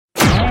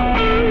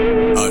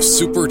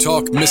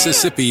SuperTalk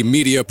Mississippi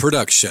Media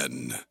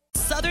Production.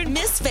 Southern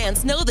Miss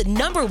fans know the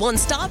 #1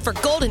 stop for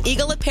Golden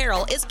Eagle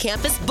apparel is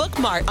Campus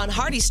Bookmart on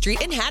Hardy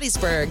Street in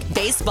Hattiesburg.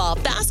 Baseball,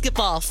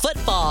 basketball,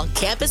 football,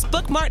 Campus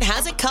Bookmart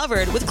has it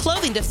covered with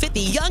clothing to fit the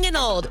young and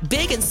old,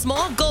 big and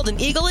small Golden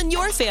Eagle in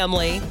your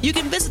family. You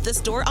can visit the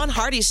store on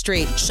Hardy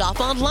Street, shop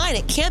online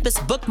at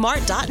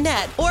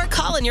campusbookmart.net, or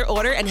call in your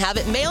order and have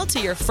it mailed to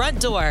your front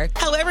door.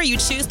 However you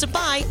choose to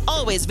buy,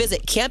 always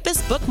visit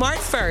Campus Bookmart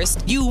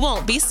first. You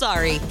won't be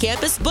sorry.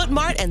 Campus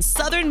Bookmart and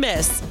Southern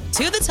Miss,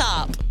 to the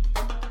top.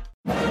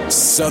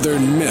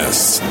 Southern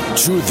Miss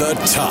to the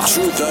top.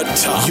 To the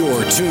top.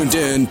 You're tuned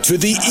in to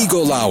the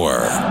Eagle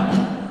Hour.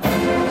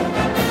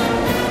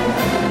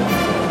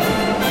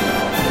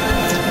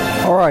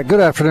 All right,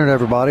 good afternoon,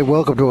 everybody.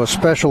 Welcome to a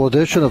special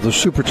edition of the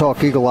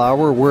SuperTalk Eagle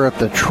Hour. We're at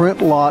the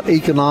Trent Lott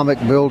Economic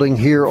Building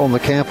here on the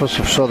campus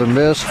of Southern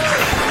Miss.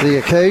 The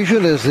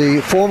occasion is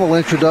the formal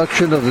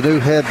introduction of the new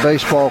head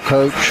baseball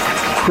coach,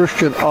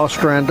 Christian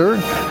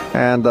Ostrander,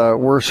 and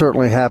we're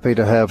certainly happy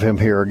to have him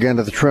here again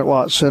at the Trent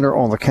Lott Center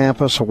on the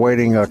campus,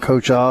 awaiting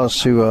Coach Oz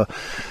to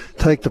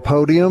take the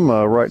podium.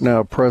 Right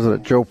now,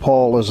 President Joe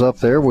Paul is up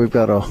there. We've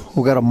got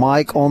a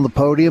mic on the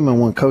podium, and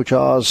when Coach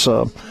Oz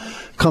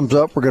comes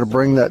up, we're going to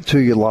bring that to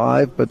you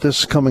live. But this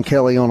is coming,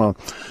 Kelly, on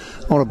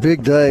a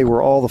big day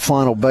where all the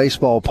final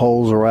baseball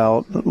polls are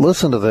out.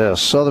 Listen to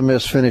this: Southern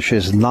Miss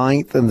finishes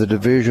 9th in the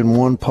Division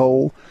I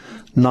poll,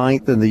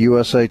 9th in the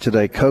USA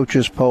Today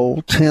Coaches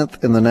Poll,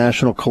 10th in the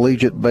National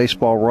Collegiate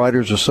Baseball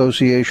Writers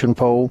Association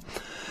Poll,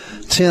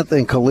 10th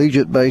in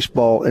Collegiate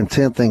Baseball, and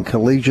 10th in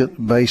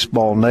Collegiate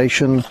Baseball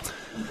Nation.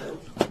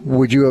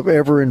 Would you have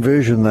ever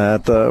envisioned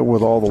that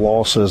with all the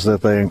losses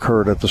that they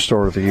incurred at the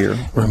start of the year?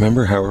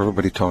 Remember how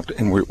everybody talked,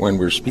 and when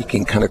we're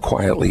speaking kind of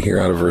quietly here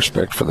out of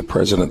respect for the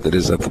president that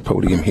is at the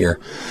podium here,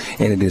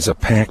 and it is a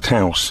packed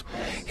house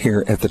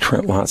here at the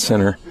Trent Lott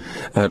Center.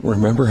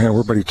 Remember how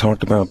everybody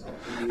talked about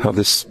how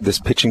this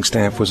pitching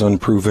staff was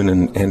unproven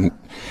and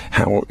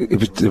how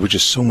there were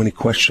just so many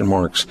question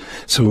marks.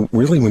 So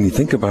really, when you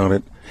think about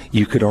it,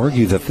 you could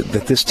argue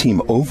that this team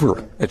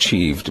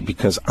overachieved,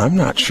 because I'm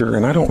not sure,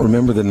 and I don't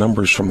remember the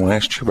numbers from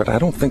last year, but I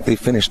don't think they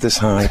finished this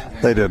high.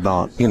 They did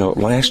not.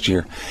 Last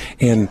year.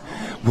 And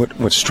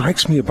what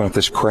strikes me about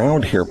this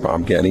crowd here,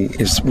 Bob Getty,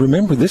 is,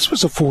 remember, this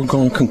was a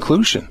foregone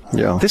conclusion.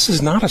 Yeah. This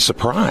is not a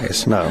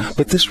surprise. No.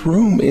 But this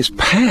room is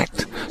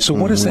packed. So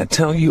what does that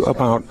tell you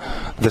about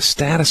the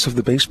status of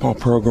the baseball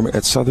program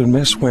at Southern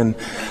Miss when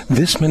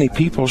this many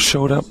people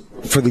showed up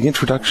for the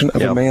introduction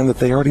of a man that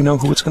they already know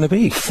who it's going to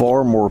be?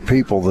 Far more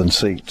people than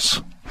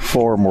seats.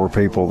 Far more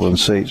people than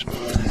seats.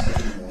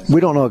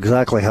 We don't know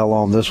exactly how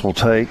long this will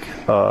take.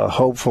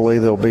 Hopefully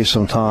there'll be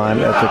some time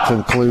at the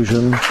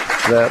conclusion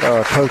that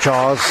Coach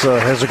Oz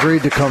has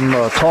agreed to come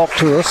talk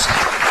to us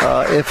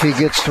if he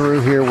gets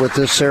through here with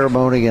this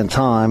ceremony in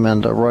time.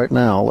 And right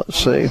now, let's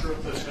see.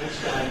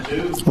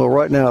 Well,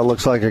 right now it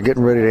looks like they're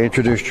getting ready to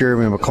introduce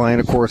Jeremy McClain,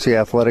 of course, the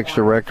athletics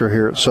director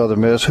here at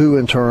Southern Miss, who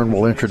in turn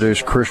will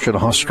introduce Christian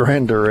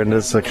Ostrander, and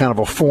it's a kind of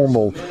a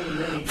formal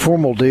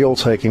deal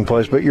taking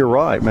place. But you're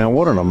right, man.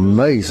 What an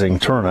amazing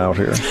turnout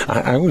here.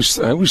 I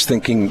was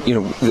thinking,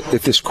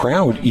 at this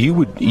crowd, you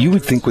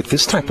would think with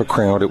this type of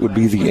crowd, it would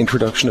be the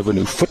introduction of a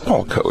new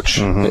football coach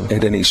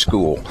at any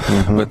school.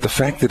 But the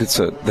fact that it's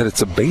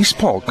a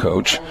baseball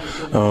coach,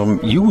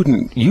 you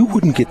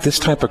wouldn't get this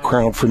type of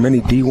crowd for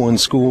many D1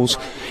 schools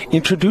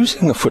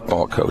introducing a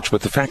football coach.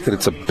 But the fact that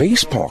it's a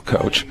baseball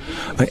coach,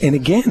 and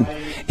again,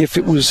 if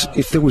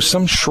there was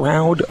some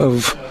shroud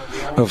of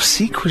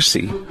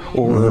secrecy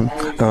or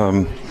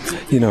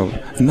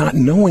not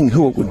knowing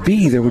who it would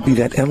be, there would be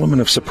that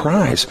element of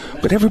surprise.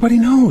 But everybody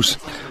knows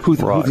who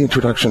the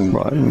introduction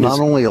is. Not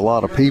only a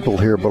lot of people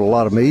here, but a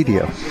lot of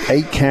media.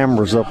 8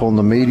 cameras up on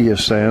the media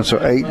stand, so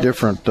 8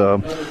 different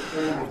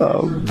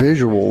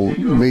visual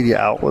media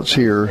outlets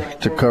here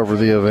to cover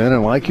the event.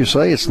 And like you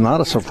say, it's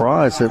not a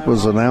surprise. It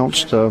was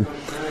announced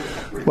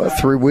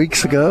 3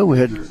 weeks ago. We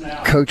had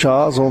Coach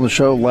Oz on the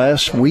show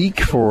last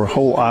week for a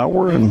whole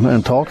hour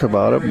and talked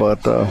about it.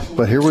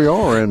 But here we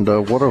are, and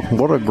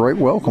what a great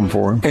welcome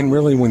for him. And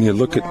really, when you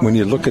look at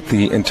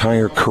the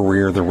entire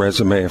career, the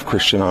resume of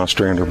Christian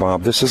Ostrander,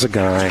 Bob, this is a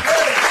guy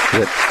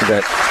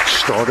that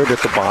started at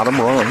the bottom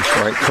rung,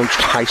 right?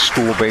 Coached high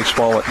school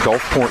baseball at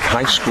Gulfport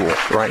High School,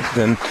 right?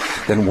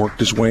 Then worked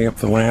his way up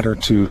the ladder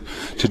to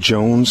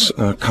Jones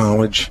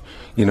College.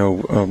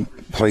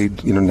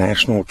 Played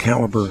national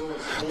caliber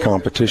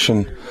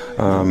competition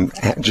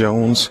at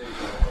Jones,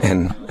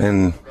 and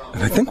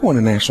I think won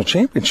a national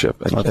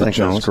championship at Jones.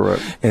 That's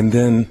correct. And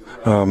then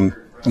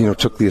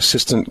took the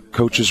assistant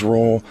coach's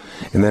role,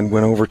 and then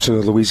went over to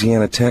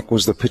Louisiana Tech,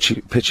 was the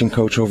pitching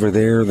coach over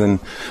there, then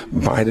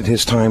bided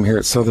his time here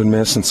at Southern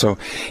Miss. And so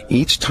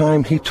each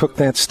time he took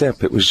that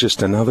step, it was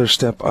just another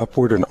step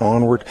upward and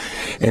onward.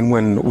 And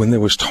when there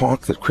was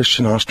talk that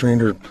Christian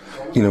Ostrander,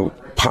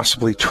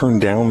 possibly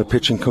turned down the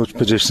pitching coach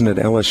position at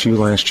LSU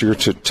last year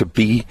to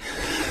be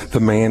the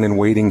man in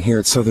waiting here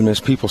at Southern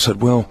Miss, people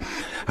said, well,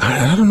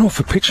 I don't know if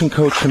a pitching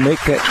coach can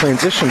make that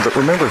transition, but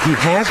remember, he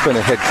has been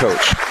a head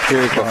coach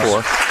here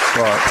before.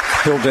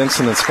 Hill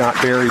Denson and Scott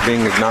Berry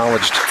being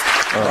acknowledged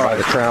by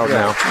the crowd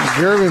now.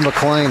 Jeremy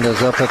McLean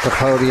is up at the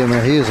podium,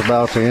 and he is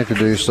about to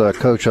introduce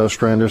Coach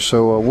Ostrander.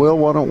 So, Will,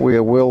 why don't we,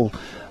 Will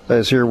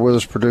is here with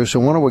us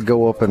producing. Why don't we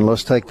go up and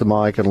let's take the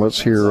mic and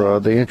let's hear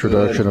the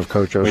introduction of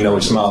Coach Ostrander. We know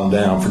we're smiling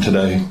down for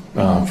today,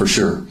 for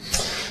sure.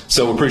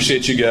 So we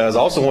appreciate you guys. I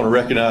also want to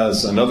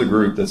recognize another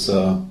group that's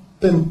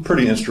been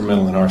pretty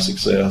instrumental in our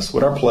success.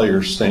 Would our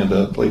players stand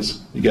up,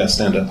 please? You guys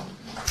stand up.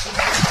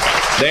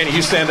 Danny,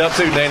 you stand up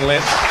too, Danny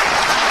Lynch.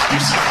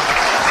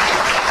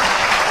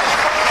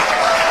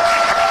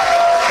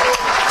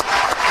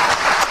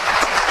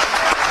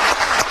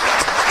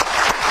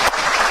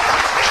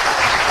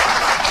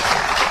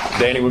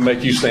 Danny would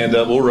make you stand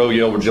up. We'll roll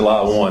you over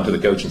July 1 to the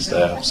coaching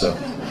staff. So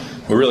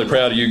we're really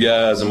proud of you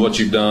guys and what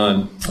you've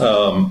done.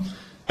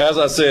 As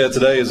I said,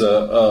 today is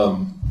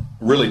a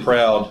really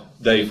proud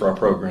day for our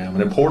program,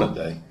 an important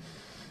day.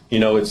 You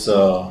know, this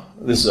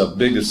is a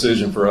big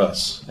decision for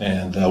us.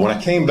 And when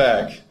I came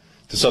back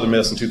to Southern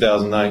Miss in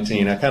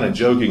 2019, I kind of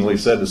jokingly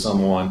said to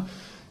someone,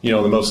 you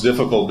know, the most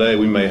difficult day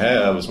we may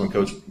have is when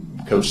Coach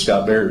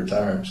Scott Berry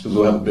retires, because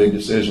we'll have a big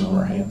decision on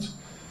our hands.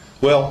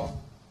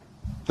 Well,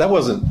 that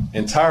wasn't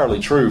entirely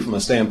true from the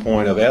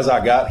standpoint of, as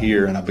I got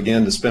here and I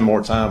began to spend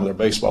more time with our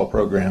baseball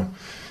program,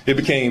 it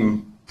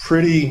became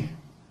pretty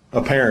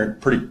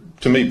apparent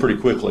to me pretty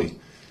quickly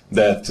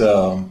that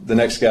the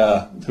next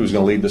guy who was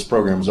going to lead this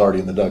program was already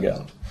in the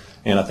dugout.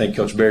 And I think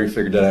Coach Berry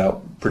figured that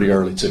out pretty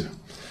early too.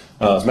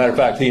 As a matter of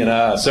fact, he and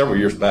I, several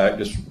years back,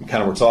 just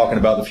kind of were talking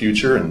about the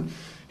future. And,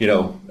 you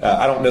know,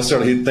 I don't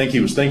necessarily think he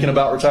was thinking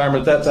about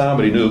retirement at that time,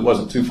 but he knew it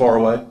wasn't too far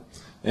away.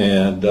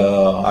 And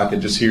I could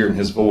just hear in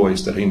his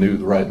voice that he knew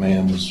the right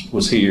man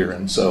was here.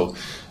 And so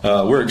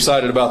we're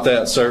excited about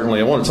that, certainly.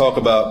 I want to talk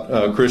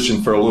about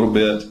Christian for a little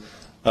bit.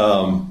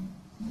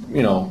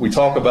 You know, we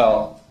talk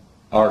about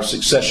our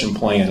succession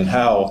plan and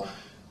how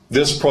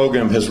this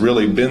program has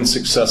really been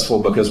successful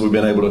because we've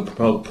been able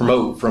to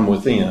promote from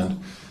within.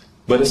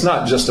 But it's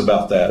not just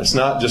about that. It's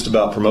not just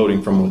about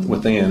promoting from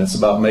within. It's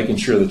about making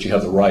sure that you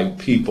have the right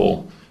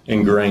people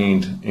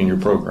ingrained in your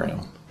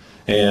program.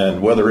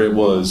 And whether it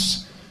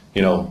was,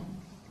 you know,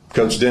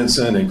 Coach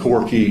Denson and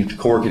Corky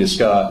to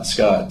Scott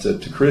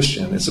to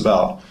Christian, it's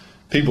about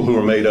people who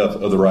are made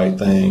up of the right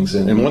things.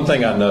 And one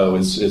thing I know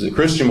is that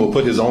Christian will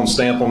put his own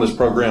stamp on this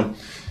program.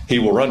 He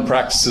will run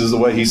practices the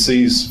way he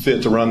sees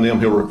fit to run them.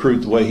 He'll recruit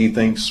the way he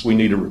thinks we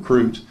need to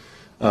recruit.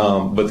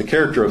 But the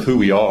character of who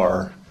we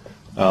are,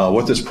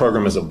 what this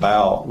program is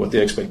about, what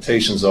the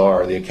expectations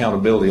are, the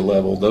accountability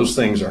level, those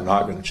things are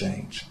not going to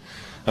change.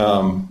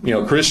 You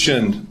know,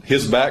 Christian,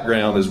 his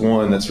background is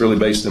one that's really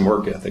based in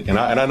work ethic. And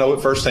I know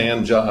it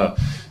firsthand. John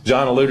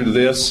alluded to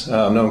this.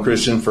 I've known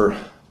Christian for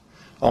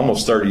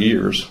almost 30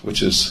 years,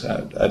 which is,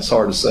 it's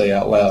hard to say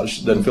out loud.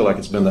 It doesn't feel like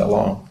it's been that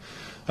long.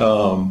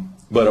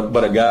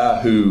 But a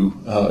guy who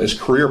his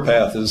career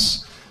path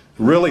has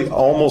really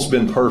almost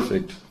been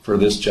perfect for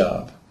this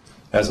job.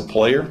 As a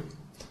player,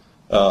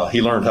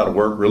 he learned how to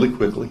work really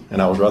quickly,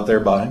 and I was right there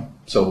by him,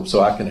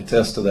 so I can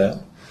attest to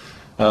that.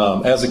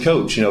 As a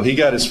coach, you know, he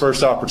got his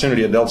first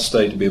opportunity at Delta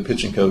State to be a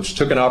pitching coach.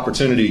 Took an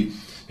opportunity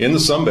in the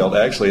Sun Belt,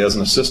 actually, as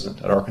an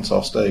assistant at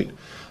Arkansas State,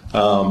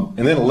 and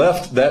then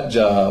left that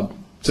job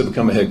to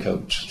become a head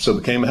coach. So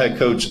became a head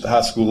coach at the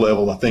high school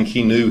level. I think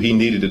he knew he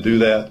needed to do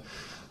that.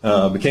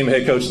 Became a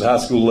head coach at the high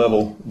school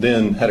level,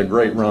 then had a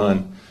great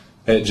run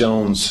at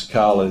Jones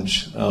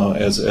College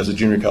as a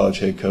junior college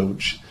head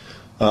coach.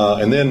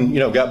 And then, you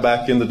know, got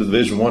back into the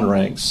Division I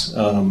ranks.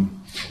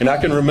 And I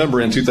can remember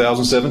in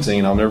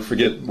 2017, I'll never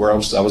forget where I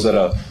was at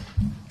a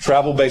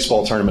travel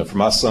baseball tournament for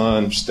my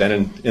son,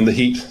 standing in the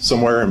heat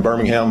somewhere in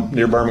Birmingham,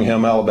 near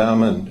Birmingham,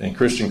 Alabama, and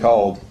Christian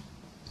called.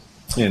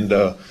 And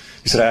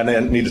he said, I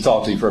need to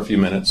talk to you for a few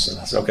minutes. And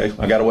I said, okay.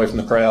 I got away from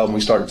the crowd and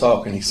we started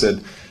talking. He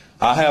said,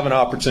 I have an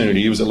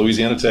opportunity. He was at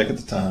Louisiana Tech at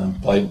the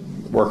time,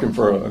 working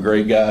for a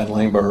great guy in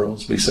Lane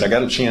Burroughs. But he said, I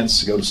got a chance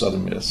to go to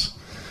Southern Miss.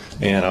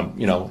 And I'm,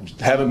 you know,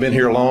 haven't been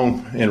here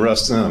long in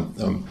Ruston.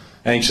 I'm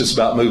anxious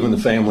about moving the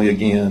family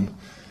again.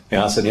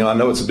 And I said, you know, I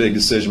know it's a big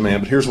decision, man,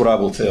 but here's what I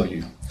will tell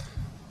you.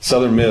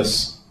 Southern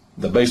Miss,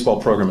 the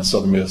baseball program at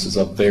Southern Miss is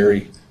a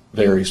very,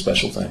 very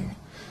special thing.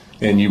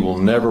 And you will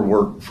never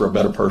work for a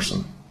better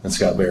person than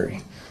Scott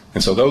Berry.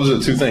 And so those are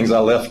the two things I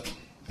left,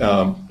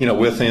 you know,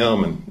 with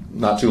him. And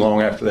not too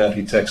long after that,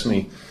 he texted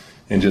me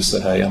and just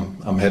said, hey,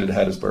 I'm headed to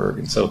Hattiesburg.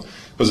 And so it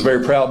was a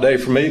very proud day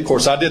for me. Of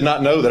course, I did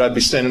not know that I'd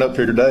be standing up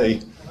here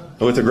today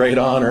with a great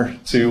honor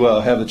to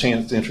have the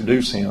chance to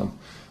introduce him.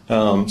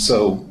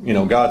 So, you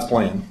know, God's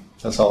plan,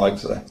 that's all I can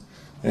say.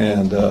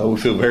 And we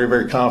feel very,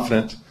 very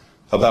confident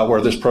about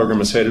where this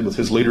program is headed with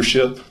his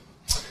leadership.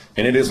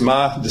 And it is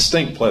my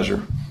distinct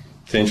pleasure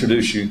to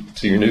introduce you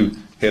to your new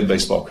head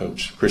baseball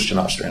coach, Christian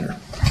Ostrander.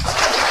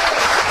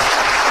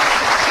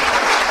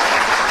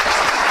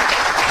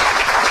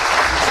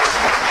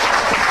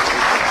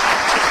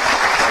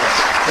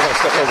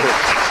 Step over here.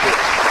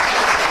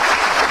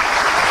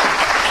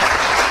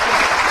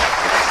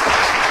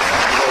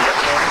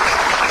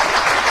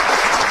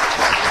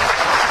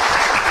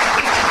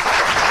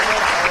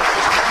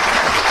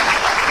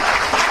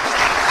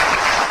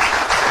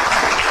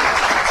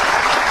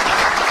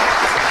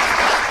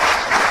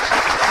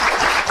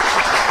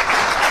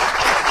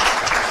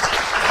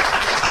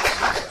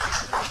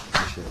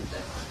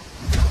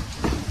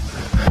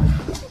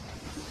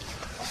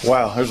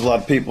 Wow, there's a lot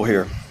of people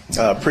here.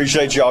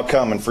 Appreciate y'all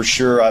coming for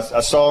sure. I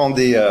saw on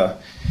the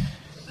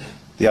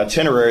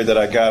itinerary that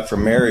I got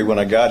from Mary when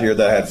I got here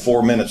that I had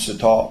 4 minutes to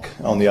talk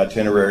on the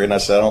itinerary, and I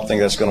said I don't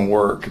think that's going to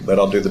work, but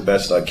I'll do the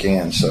best I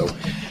can. So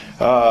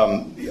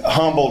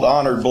humbled,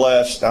 honored,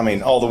 blessed. I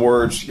mean, all the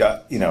words.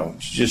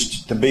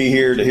 Just to be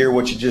here, to hear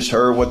what you just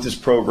heard, what this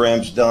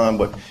program's done,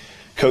 what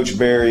Coach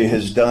Berry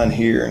has done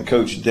here, and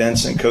Coach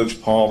Denson,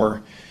 Coach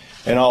Palmer,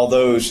 and all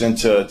those, and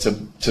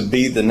to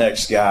be the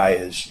next guy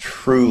is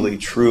truly,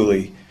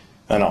 truly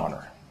an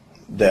honor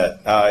that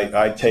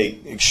I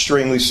take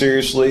extremely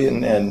seriously,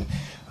 and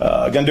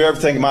going to do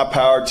everything in my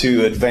power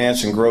to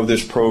advance and grow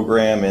this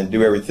program and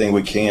do everything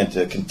we can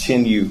to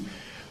continue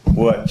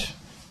what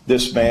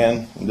this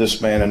man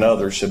and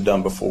others have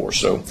done before.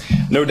 So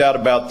no doubt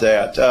about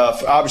that.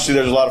 Obviously,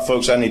 there's a lot of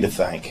folks I need to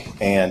thank,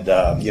 and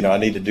I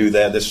need to do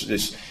that.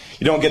 This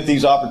you don't get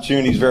these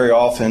opportunities very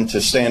often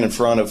to stand in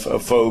front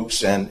of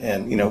folks and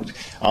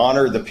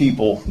honor the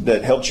people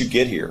that helped you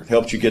get here,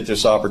 helped you get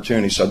this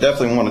opportunity. So I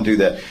definitely want to do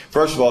that.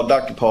 First of all,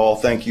 Dr. Paul,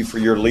 thank you for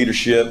your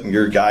leadership and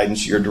your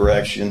guidance, your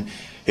direction.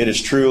 It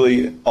is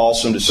truly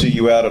awesome to see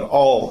you out at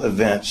all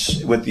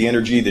events with the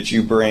energy that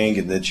you bring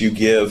and that you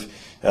give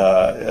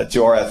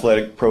to our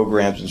athletic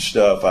programs and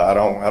stuff. I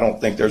don't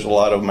think there's a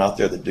lot of them out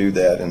there that do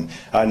that, and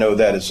I know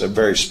that is a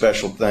very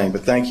special thing.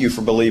 But thank you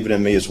for believing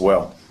in me as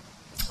well.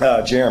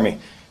 Jeremy,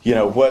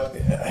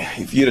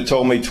 if you'd have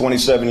told me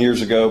 27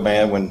 years ago,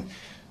 man, when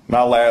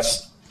my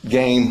last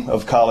game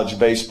of college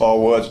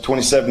baseball was,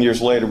 27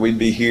 years later we'd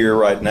be here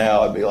right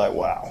now, I'd be like,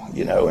 wow,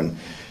 and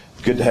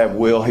good to have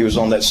Will. He was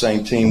on that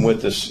same team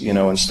with us,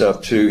 and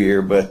stuff too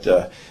here. But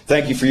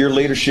thank you for your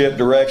leadership,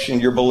 direction,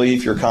 your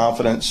belief, your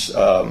confidence,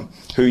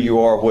 who you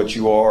are, what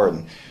you are,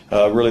 and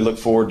really look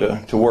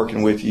forward to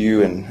working with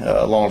you and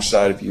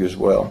alongside of you as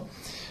well.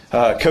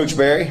 Coach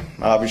Berry,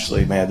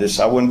 obviously, man,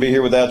 I wouldn't be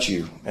here without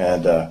you.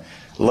 And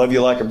love you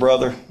like a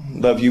brother.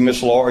 Love you,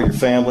 Miss Laura, your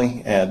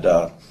family. And,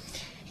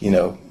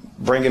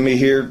 bringing me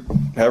here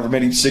however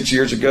many 6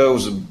 years ago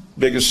was the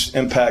biggest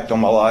impact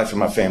on my life and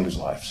my family's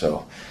life.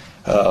 So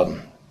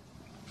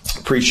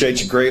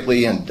appreciate you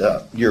greatly and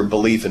your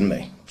belief in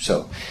me.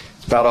 So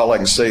that's about all I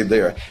can say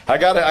there. I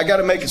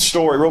gotta make a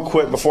story real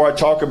quick before I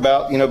talk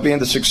about, being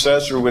the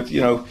successor with,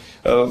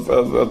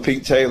 of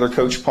Pete Taylor,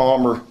 Coach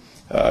Palmer,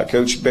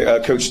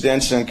 Coach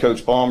Denson,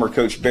 Coach Palmer,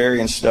 Coach Berry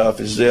and stuff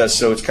is this.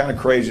 So it's kind of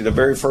crazy. The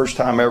very first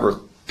time I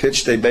ever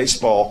pitched a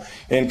baseball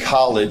in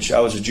college, I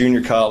was a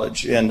junior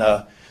college in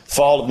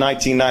fall of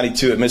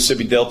 1992 at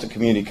Mississippi Delta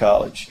Community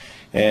College.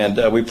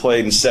 And we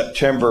played in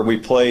September. We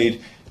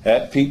played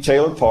at Pete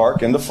Taylor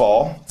Park in the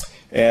fall.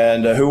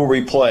 And who were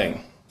we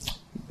playing?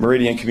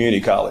 Meridian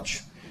Community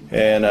College.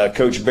 And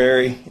Coach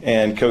Berry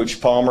and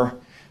Coach Palmer,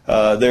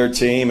 their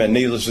team, and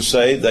needless to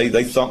say,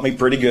 they thumped me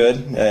pretty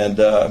good. And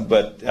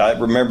but I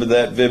remember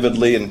that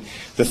vividly, and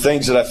the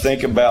things that I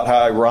think about,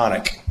 how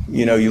ironic,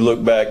 you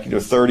look back,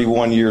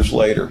 31 years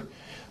later,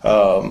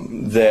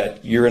 that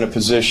you're in a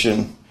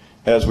position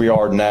as we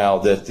are now,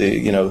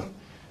 that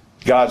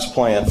God's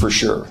plan for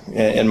sure,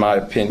 in my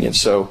opinion.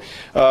 So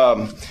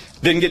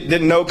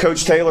didn't know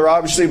Coach Taylor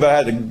obviously, but I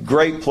had the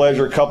great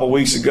pleasure a couple of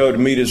weeks ago to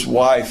meet his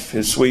wife,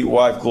 his sweet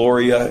wife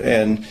Gloria,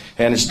 and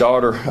his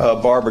daughter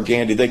Barbara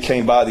Gandy. They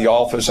came by the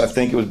office, I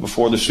think it was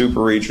before the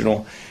Super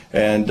Regional,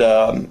 and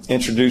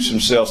introduced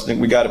themselves. I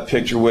think we got a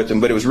picture with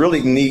them, but it was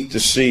really neat to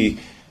see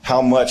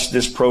how much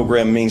this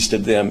program means to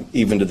them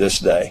even to this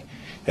day.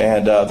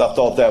 And I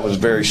thought that was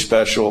very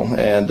special,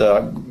 and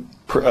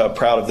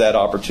proud of that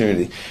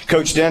opportunity.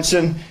 Coach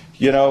Denson,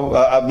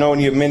 I've known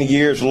you many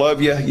years,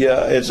 love you.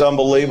 Yeah, it's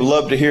unbelievable.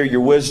 Love to hear your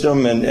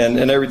wisdom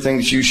and everything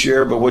that you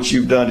share, but what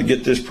you've done to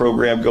get this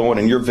program going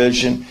and your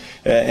vision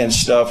and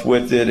stuff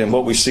with it and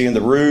what we see in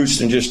the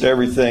roost and just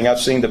everything. I've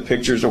seen the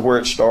pictures of where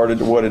it started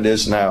to what it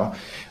is now.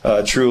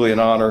 Truly an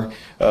honor,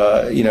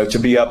 to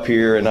be up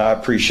here, and I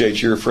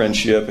appreciate your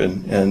friendship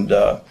and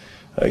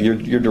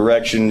your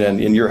direction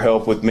and your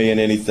help with me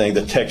and anything.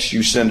 The texts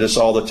you send us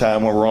all the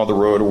time when we're on the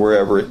road or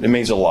wherever, it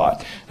means a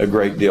lot, a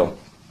great deal.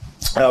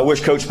 I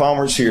wish Coach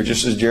Palmer was here,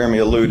 just as Jeremy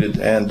alluded,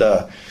 and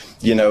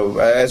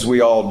as we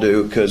all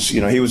do, because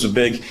he was a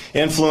big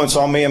influence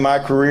on me in my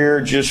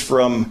career, just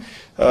from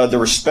the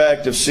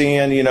respect of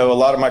seeing a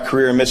lot of my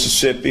career in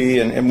Mississippi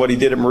and what he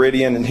did at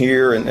Meridian and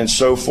here and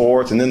so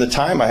forth, and then the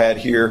time I had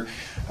here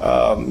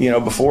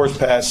before his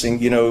passing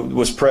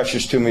was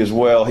precious to me as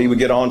well. He would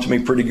get on to me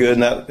pretty good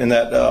in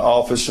that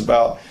office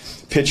about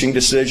pitching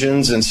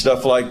decisions and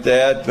stuff like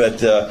that,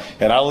 but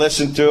and I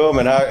listened to him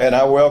and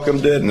I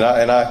welcomed it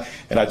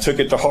and I took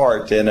it to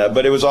heart,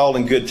 but it was all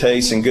in good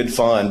taste and good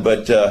fun.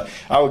 But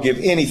I would give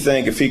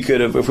anything if we could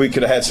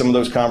have had some of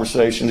those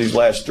conversations these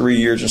last 3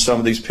 years and some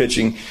of these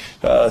pitching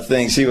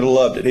things. He would have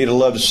loved it. He'd have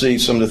loved to see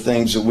some of the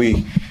things that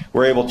we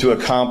were able to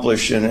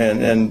accomplish,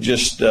 and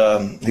just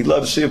he'd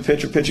love to see a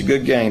pitcher pitch a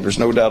good game. There's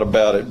no doubt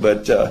about it.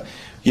 But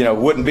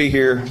wouldn't be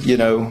here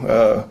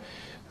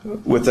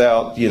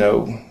without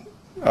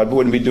I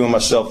wouldn't be doing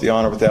myself the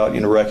honor without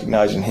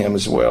recognizing him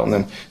as well.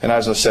 And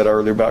as I said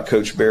earlier about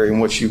Coach Berry and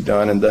what you've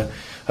done, and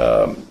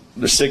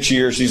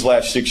these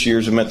last 6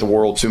 years have meant the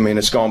world to me, and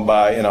it's gone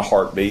by in a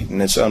heartbeat,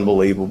 and it's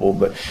unbelievable.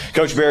 But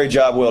Coach Barry,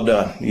 job well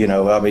done.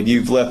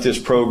 You've left this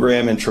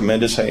program in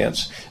tremendous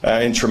hands,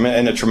 in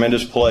a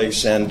tremendous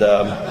place, and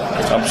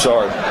I'm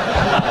sorry.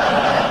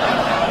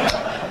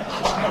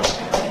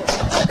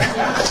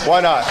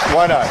 Why not?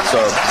 So.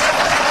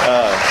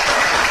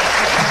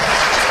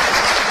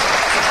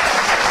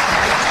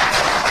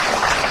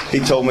 He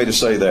told me to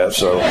say that,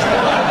 so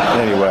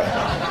anyway.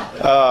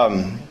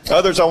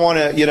 Others I want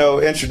to,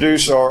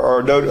 introduce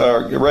or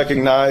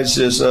recognize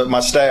is my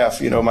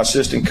staff, my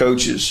assistant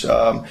coaches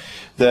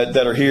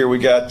that are here. We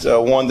got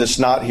one that's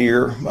not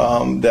here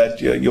that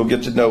you'll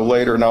get to know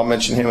later, and I'll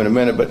mention him in a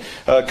minute. But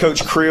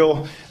Coach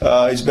Creel,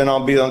 he's been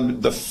on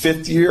the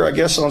 5th year, I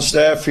guess, on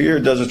staff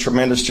here. Does a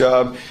tremendous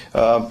job.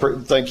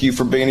 Thank you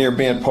for being here,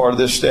 being part of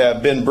this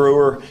staff. Ben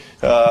Brewer,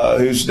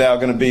 who's now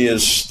going to be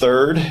his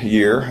 3rd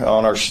year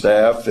on our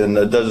staff and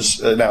does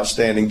an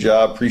outstanding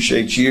job.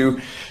 Appreciate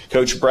you.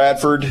 Coach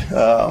Bradford,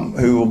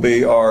 who will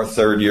be our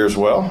 3rd year as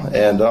well,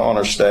 and on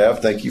our staff.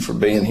 Thank you for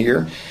being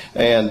here.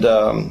 And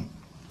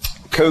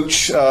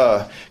Coach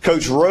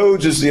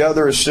Rhodes is the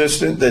other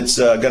assistant that's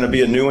going to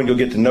be a new one. You'll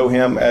get to know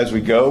him as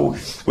we go.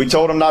 We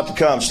told him not to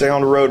come, stay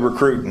on the road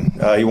recruiting.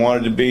 He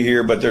wanted to be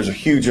here, but there's a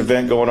huge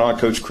event going on.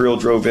 Coach Creel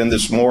drove in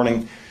this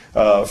morning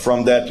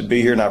from that to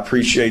be here, and I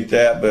appreciate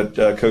that. But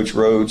Coach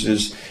Rhodes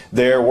is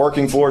there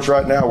working for us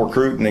right now,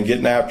 recruiting and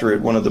getting after it,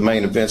 one of the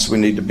main events we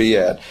need to be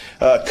at.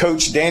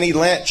 Coach Danny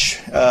Lynch,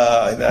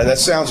 that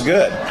sounds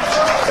good.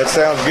 That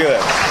sounds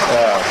good.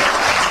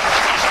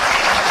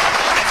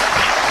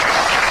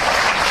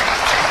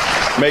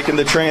 Making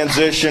the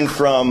transition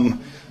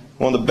from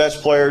one of the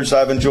best players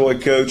I've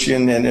enjoyed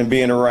coaching and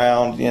being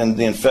around, and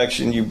the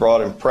infection you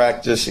brought in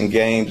practice and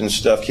games and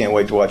stuff. Can't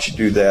wait to watch you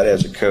do that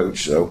as a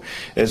coach, so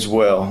as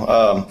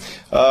well.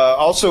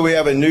 Also, we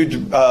have a new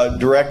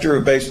director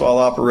of baseball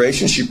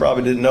operations. She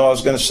probably didn't know I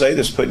was going to say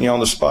this, putting you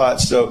on the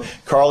spot. So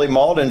Carly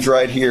Malden's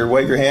right here.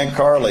 Wave your hand,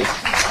 Carly.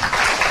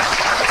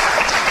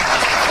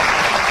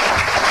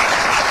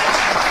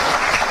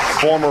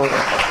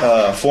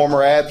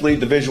 Former athlete,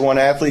 Division I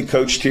athlete,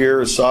 coached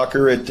here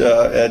soccer at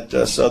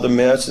Southern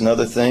Miss and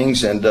other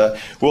things, and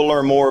we'll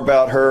learn more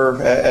about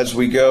her as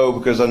we go,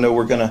 because I know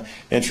we're going to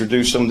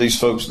introduce some of these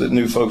folks, the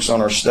new folks on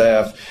our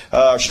staff.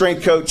 Our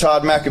strength coach,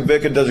 Todd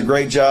Makovica, does a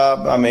great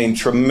job. I mean,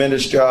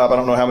 tremendous job. I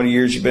don't know how many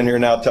years you've been here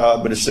now,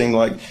 Todd, but it seemed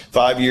like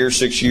 5 years,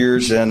 6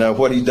 years, and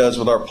what he does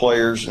with our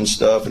players and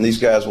stuff, and these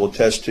guys will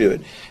attest to it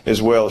as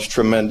well, is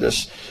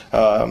tremendous.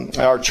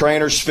 Our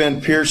trainer,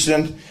 Sven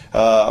Pearson,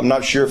 I'm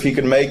not sure if he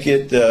can make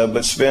it,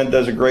 but Sven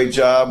does a great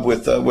job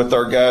with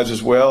our guys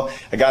as well.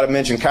 I got to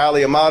mention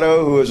Kylie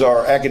Amato, who is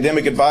our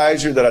academic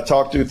advisor that I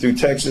talked to through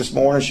text this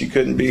morning. She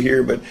couldn't be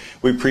here, but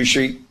we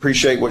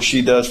appreciate what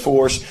she does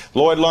for us.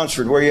 Lloyd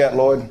Lunsford, where you at,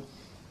 Lloyd?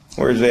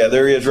 Where's that?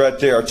 There he is right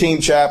there, our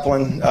team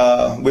chaplain.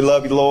 We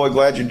love you, Lloyd.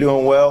 Glad you're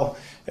doing well.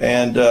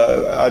 And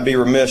I'd be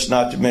remiss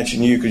not to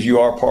mention you, because you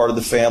are part of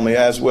the family,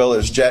 as well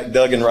as Jack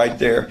Duggan right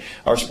there,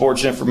 our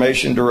sports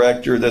information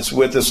director that's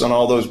with us on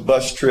all those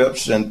bus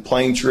trips and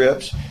plane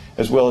trips,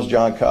 as well as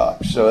John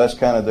Cox. So that's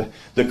kind of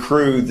the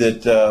crew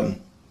that,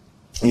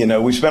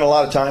 we spent a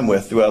lot of time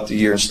with throughout the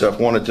year and stuff.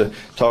 Wanted to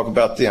talk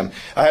about them.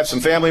 I have some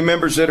family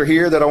members that are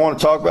here that I want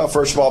to talk about.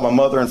 First of all, my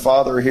mother and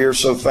father are here.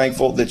 So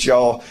thankful that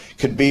y'all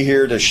could be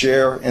here to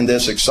share in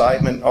this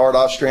excitement. Art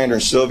Ostrander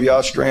and Sylvia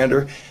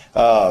Ostrander.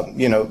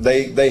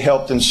 They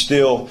helped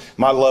instill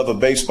my love of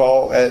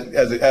baseball at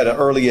an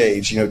early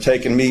age,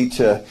 taking me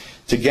to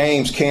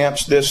games,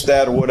 camps, this,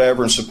 that, or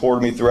whatever, and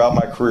supported me throughout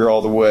my career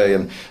all the way.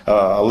 And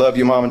I love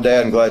you, Mom and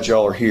Dad, and glad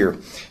y'all are here.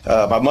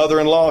 My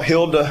mother-in-law,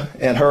 Hilda,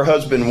 and her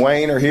husband,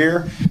 Wayne, are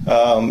here.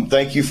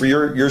 Thank you for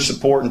your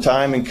support and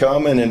time and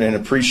coming, and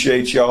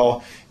appreciate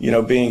y'all,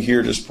 being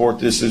here to support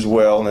this as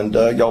well. And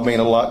y'all mean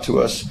a lot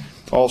to us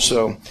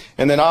also.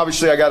 And then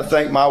obviously I got to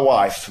thank my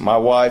wife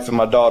and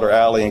my daughter,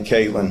 Allie and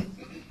Caitlin.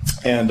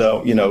 And,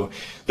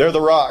 they're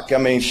the rock. I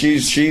mean,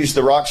 she's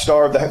the rock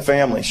star of that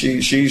family.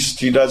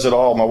 She does it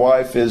all. My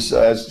wife is,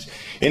 as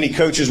any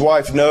coach's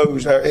wife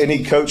knows,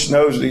 any coach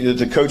knows,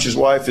 the coach's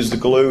wife is the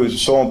glue.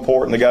 It's so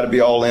important. They got to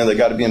be all in. They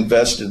got to be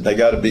invested. They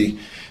got to be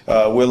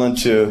willing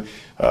to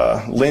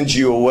lend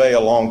you away a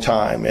long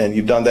time. And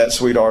you've done that,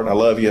 sweetheart, and I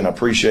love you and I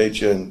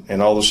appreciate you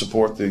and all the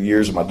support through the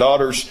years of my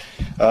daughters.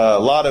 A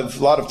lot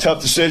of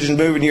tough decisions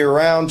moving you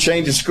around,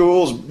 changing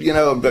schools,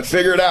 but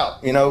figure it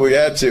out. We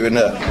had to. And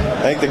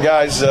I think the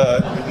guys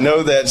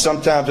know that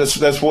sometimes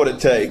that's what it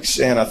takes.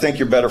 And I think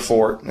you're better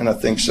for it. And I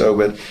think so.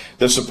 But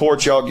the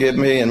support y'all give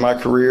me in my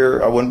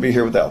career, I wouldn't be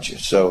here without you.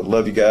 So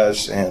love you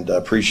guys and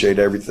appreciate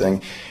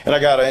everything. And I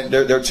got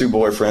their two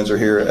boyfriends are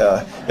here,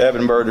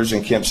 Evan Murders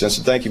and Kim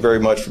Simpson. Thank you very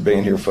much for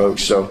being here,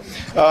 folks. So,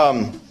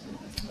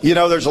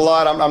 there's a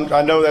lot.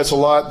 I know that's a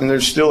lot, and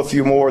there's still a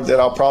few more that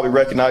I'll probably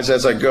recognize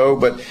as I go.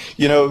 But,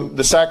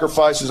 the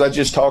sacrifices I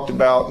just talked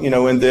about,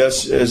 in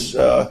this is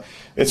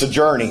it's a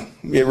journey.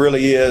 It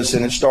really is.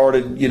 And it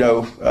started,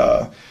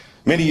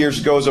 many years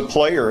ago as a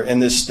player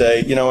in this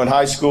state. In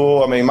high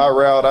school, my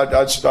route, I'd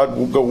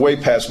go way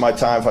past my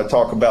time if I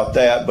talk about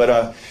that.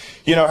 But,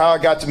 how I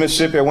got to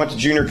Mississippi. I went to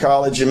junior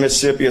college in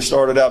Mississippi. I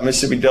started out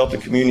Mississippi Delta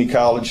Community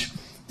College.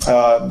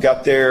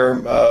 Got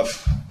there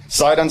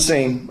sight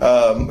unseen.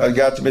 I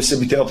got to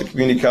Mississippi Delta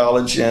Community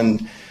College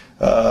in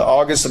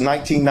August of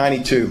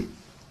 1992.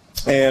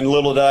 And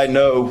little did I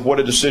know what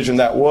a decision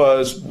that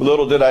was.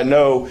 Little did I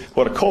know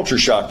what a culture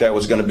shock that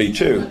was going to be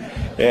too.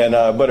 And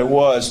but it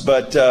was.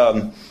 But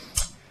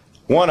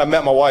one, I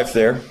met my wife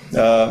there.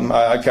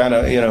 I kind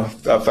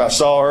of, I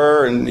saw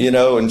her and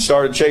and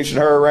started chasing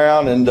her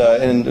around, and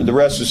the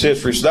rest is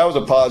history. So that was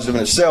a positive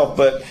in itself.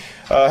 But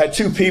I had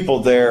two people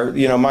there.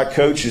 My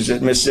coaches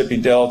at Mississippi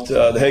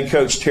Delta, the head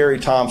coach Terry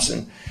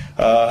Thompson.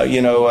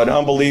 An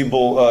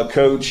unbelievable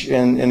coach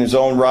in his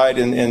own right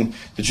in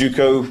the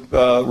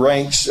JUCO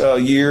ranks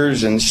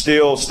years, and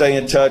still stay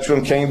in touch with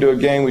him. Came to a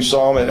game. We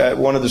saw him at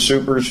one of the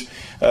Supers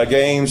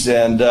games,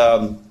 and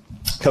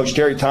Coach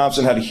Terry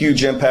Thompson had a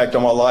huge impact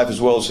on my life, as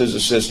well as his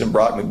assistant,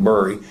 Brock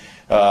McBurry.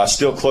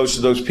 Still close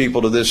to those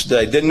people to this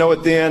day. Didn't know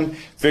it then,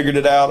 figured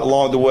it out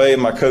along the way in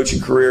my coaching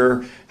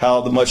career,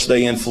 how much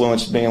they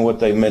influenced me and what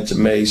they meant to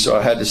me. So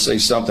I had to say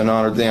something,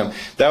 honor them.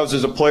 That was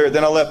as a player.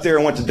 Then I left there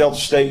and went to Delta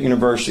State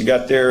University.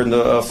 Got there in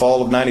the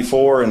fall of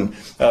 '94, and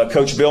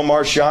Coach Bill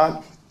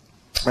Marchant,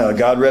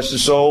 God rest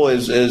his soul,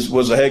 was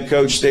a head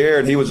coach there,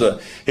 and he was a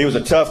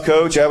tough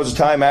coach. That was a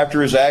time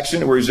after his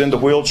accident where he was in the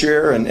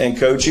wheelchair and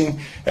coaching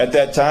at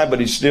that time,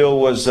 but he still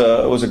was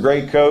a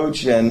great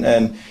coach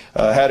and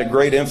had a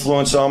great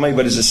influence on me.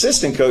 But his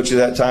assistant coach at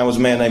that time was a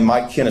man named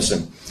Mike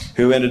Kinnison,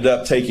 who ended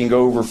up taking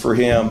over for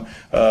him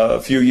a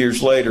few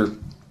years later.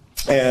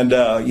 And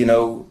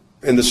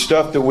and the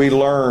stuff that we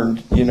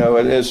learned,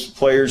 as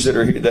players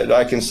that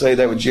I can say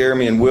that with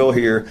Jeremy and Will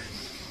here,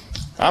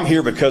 I'm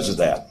here because of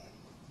that.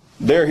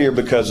 They're here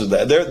because of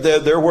that.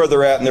 They're where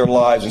they're at in their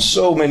lives, and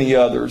so many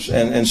others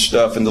and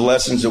stuff, and the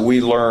lessons that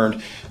we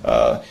learned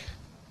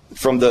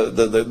from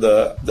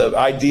the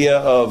idea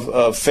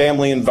of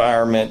family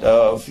environment,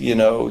 of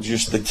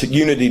just the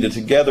unity, the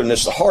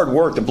togetherness, the hard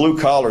work, the blue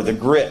collar, the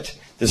grit,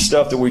 the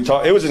stuff that we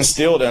taught. It was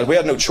instilled in us. We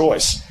had no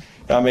choice.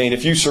 I mean,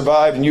 if you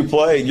survived and you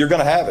played, you're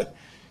going to have it.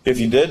 If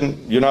you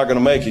didn't, you're not going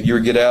to make it. You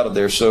would get out of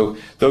there. So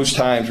those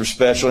times were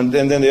special. And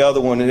then the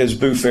other one is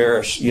Boo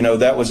Ferris.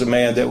 That was a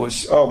man that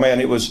was,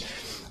 it was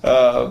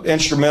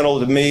instrumental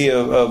to me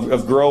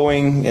of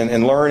growing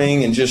and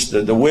learning, and just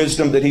the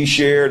wisdom that he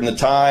shared and the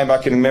time. I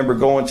can remember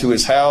going to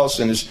his house,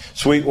 and his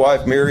sweet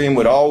wife Miriam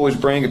would always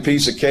bring a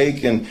piece of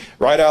cake, and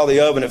right out of the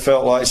oven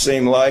it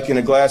seemed like, and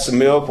a glass of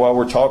milk while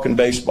we're talking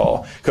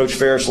baseball. Coach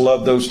Ferris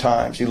loved those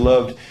times. He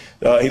loved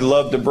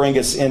to bring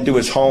us into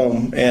his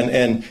home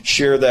and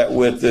share that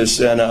with us,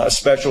 and a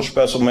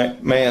special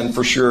man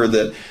for sure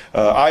that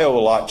I owe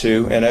a lot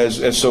to, and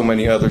as so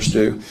many others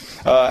do.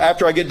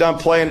 After I get done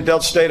playing at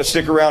Delta State, I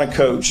stick around and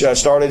coach. I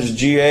started as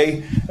GA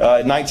in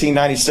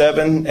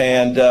 1997,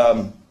 and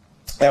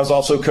that was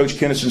also Coach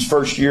Kinnison's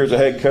first year as a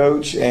head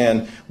coach,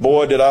 and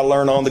boy, did I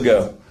learn on the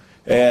go.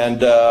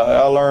 And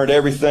I learned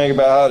everything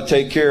about how to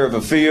take care of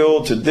a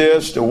field, to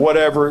this, to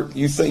whatever,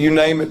 you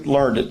name it,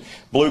 learned it.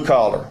 Blue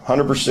collar,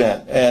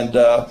 100%.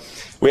 And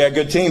we had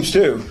good teams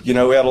too. We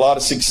had a lot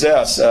of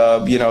success. I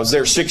was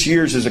there 6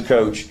 years as a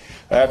coach.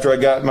 After I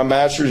got my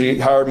master's, he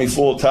hired me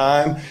full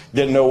time.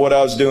 Didn't know what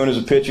I was doing as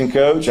a pitching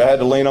coach. I had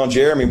to lean on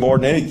Jeremy more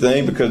than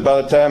anything, because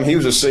by the time he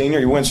was a senior,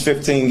 he wins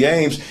 15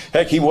 games.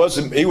 Heck, he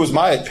was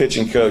my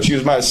pitching coach. He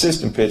was my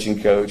assistant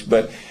pitching coach.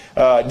 But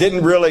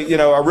didn't really,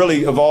 I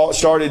really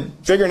started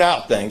figuring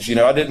out things.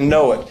 I didn't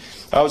know it.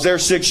 I was there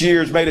 6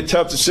 years, made a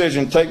tough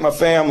decision, take my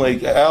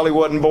family. Allie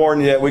wasn't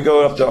born yet. We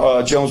go up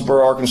to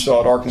Jonesboro,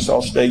 Arkansas, at Arkansas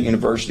State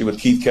University with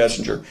Keith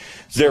Kessinger.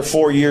 I was there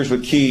 4 years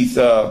with Keith.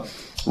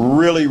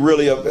 Really,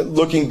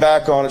 looking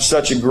back on it,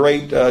 such a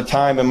great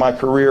time in my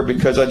career,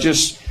 because I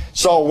just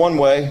saw one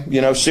way,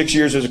 6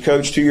 years as a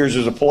coach, 2 years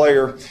as a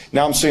player.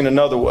 Now I'm seeing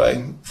another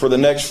way for the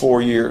next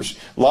 4 years.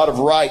 A lot of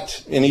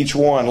right in each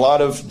one, a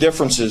lot of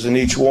differences in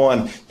each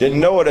one. Didn't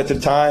know it at the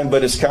time,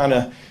 but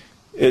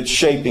it's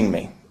shaping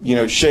me,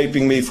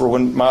 shaping me for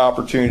when my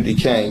opportunity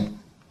came.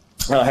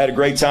 I had a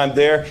great time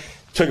there.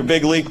 Took a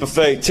big leap of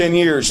faith. 10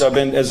 years I've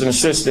been as an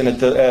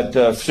assistant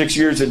at 6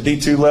 years at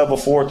D2 level,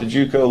 4 at the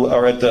JUCO,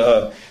 or at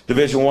the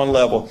Division I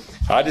level.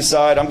 I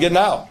decided I'm getting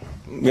out.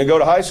 I'm going to go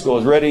to high school.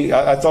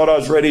 I thought I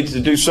was ready to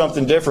do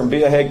something different,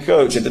 be a head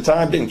coach. At the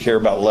time, didn't care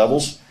about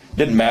levels.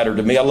 Didn't matter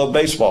to me. I love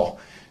baseball.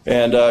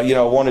 And,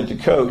 I wanted to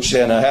coach.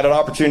 And I had an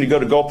opportunity to go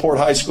to Gulfport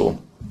High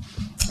School.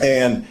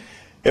 And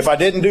if I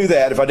didn't do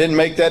that, if I didn't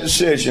make that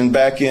decision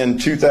back in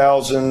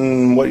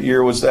 2000, what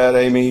year was that,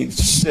 Amy?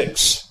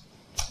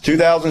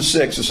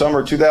 2006, the summer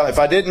of 2000. If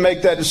I didn't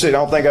make that decision, I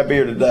don't think I'd be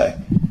here today.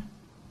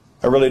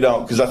 I really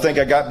don't, because I think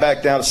I got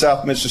back down to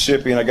South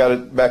Mississippi, and I got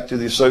it back to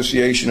the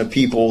association of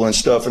people and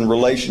stuff and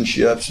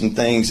relationships and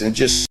things, and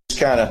just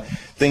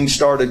things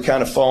started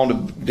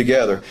falling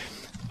together.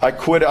 I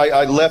quit.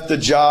 I left the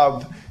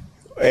job,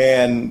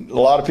 and a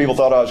lot of people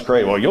thought I was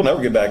crazy. Well, you'll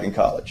never get back in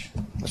college.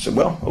 I said,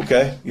 well,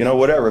 okay,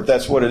 whatever. If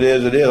that's what it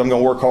is, it is. I'm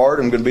going to work hard.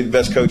 I'm going to be the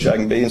best coach I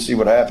can be and see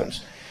what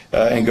happens.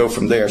 and go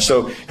from there.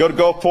 So go to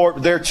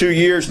Gulfport, there 2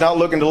 years, not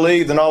looking to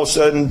leave. Then all of a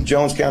sudden,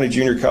 Jones County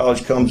Junior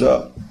College comes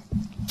up.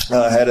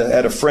 Had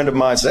a friend of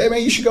mine say, "Hey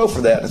man, you should go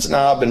for that." And I said,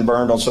 "Nah, I've been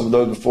burned on some of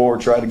those before.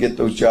 Try to get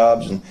those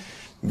jobs, and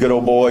good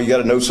old boy, you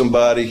got to know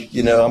somebody.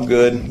 I'm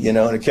good. And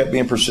it kept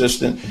being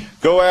persistent.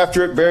 Go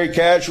after it very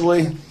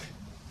casually.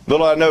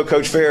 Little I know,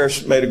 Coach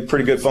Ferris made a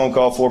pretty good phone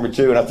call for me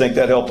too, and I think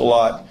that helped a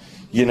lot.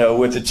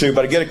 With it too.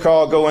 But I get a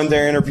call, go in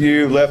there,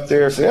 interview, left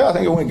there, say, "Yeah, I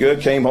think it went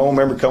good." Came home,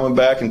 remember coming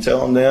back and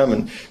telling them,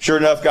 and sure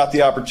enough, got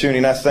the opportunity.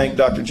 And I thank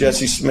Dr.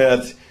 Jesse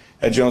Smith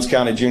at Jones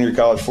County Junior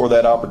College for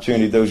that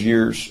opportunity those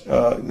years,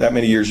 that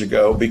many years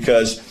ago,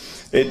 because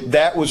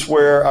that was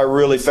where I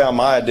really found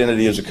my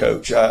identity as a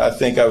coach. I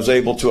think I was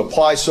able to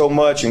apply so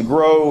much and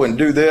grow and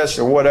do this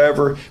or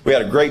whatever. We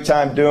had a great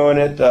time doing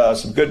it.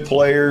 Some good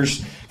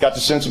players. Got to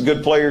send some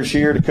good players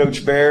here to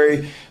Coach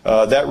Barry.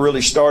 That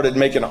really started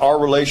making our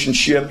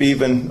relationship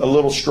even a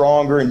little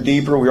stronger and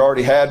deeper. We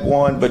already had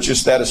one, but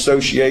just that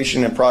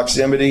association and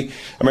proximity.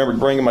 I remember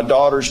bringing my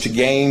daughters to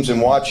games and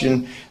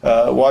watching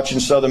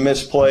Southern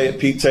Miss play at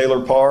Pete Taylor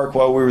Park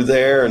while we were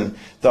there, and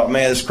thought,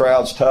 man, this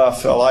crowd's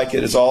tough. I like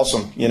it. It's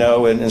awesome,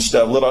 and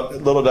stuff.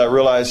 Little did I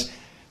realize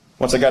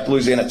once I got to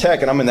Louisiana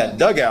Tech and I'm in that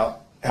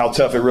dugout, how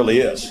tough it really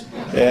is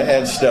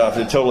and stuff.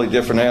 It's a totally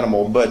different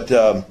animal, but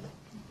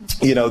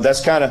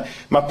that's kind of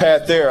my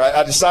path there.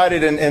 I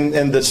decided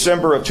in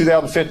December of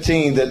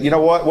 2015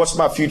 that, what's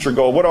my future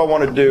goal? What do I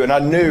want to do? And I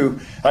knew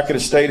I could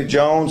have stayed at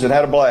Jones and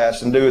had a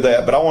blast and do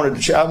that, but I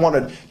wanted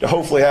to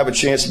hopefully have a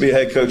chance to be a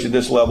head coach at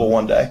this level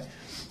one day.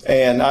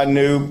 And I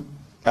knew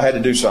I had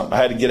to do something. I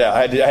had to get out.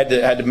 I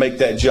had to make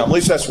that jump. At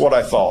least that's what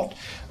I thought.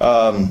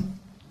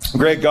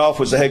 Greg Goff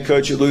was the head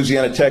coach at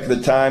Louisiana Tech at the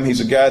time.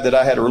 He's a guy that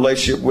I had a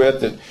relationship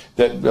with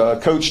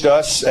that coached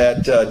us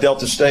at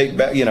Delta State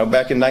back in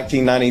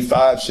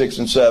 1995, 6,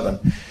 and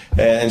 7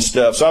 and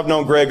stuff. So I've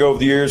known Greg over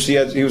the years.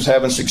 He was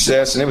having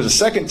success, and it was the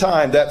second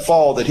time that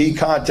fall that he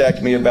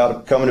contacted me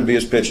about coming to be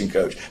his pitching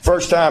coach.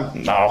 First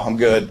time, no, I'm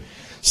good.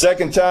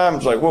 Second time,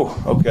 it's like, whoa,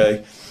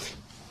 okay.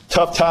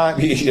 Tough time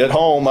at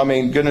home. I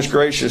mean, goodness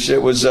gracious,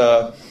 it was.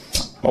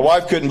 My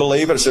wife couldn't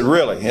believe it. I said,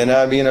 really?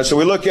 And, so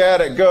we look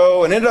at it,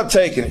 go, and ended up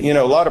taking it.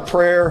 A lot of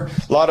prayer,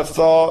 a lot of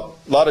thought,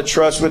 a lot of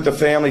trust with the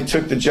family,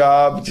 took the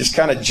job, just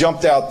kind of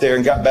jumped out there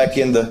and got back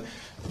in the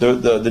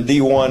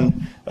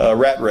D1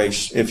 rat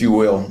race, if you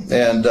will.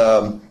 And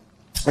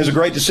it was a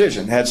great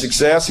decision. Had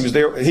success.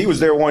 He was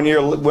there 1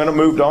 year. When I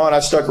moved on, I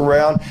stuck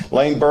around.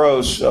 Lane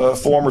Burrows,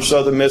 former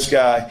Southern Miss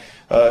guy,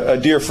 a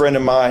dear friend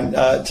of mine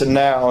to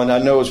now, and I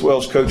know as well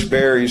as Coach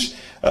Barry's,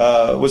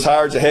 was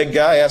hired as a head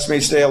guy, asked me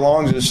to stay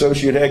along as an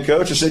associate head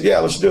coach. I said, yeah,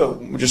 let's do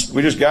it.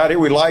 We just got here.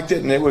 We liked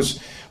it, and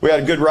we had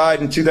a good ride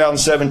in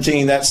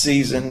 2017 that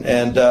season,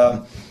 and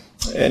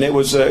it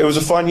was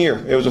a fun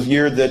year. It was a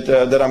year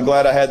that I'm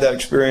glad I had that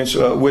experience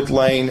with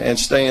Lane and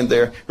staying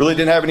there. Really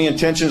didn't have any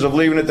intentions of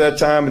leaving at that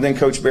time, and then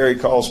Coach Barry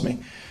calls me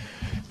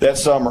that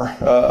summer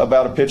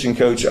about a pitching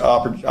coach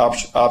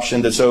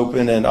option that's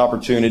open and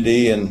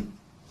opportunity, and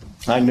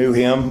I knew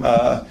him.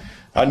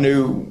 I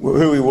knew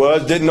who he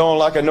was. Didn't know him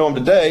like I know him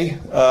today,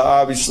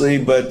 obviously,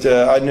 but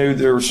I knew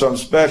there was something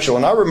special.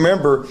 And I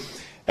remember,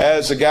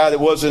 as a guy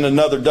that was in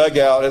another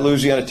dugout at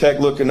Louisiana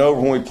Tech looking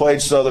over when we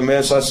played Southern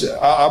Miss,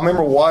 I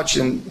remember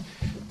watching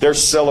their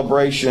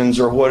celebrations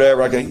or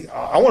whatever.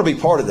 I want to be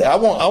part of that. I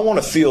want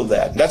to feel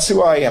that. That's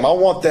who I am. I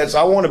want that.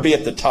 I want to be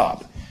at the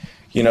top.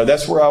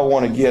 That's where I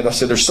want to get. I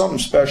said, there's something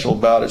special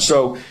about it.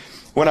 So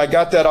when I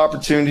got that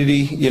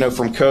opportunity,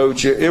 from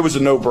Coach, it was a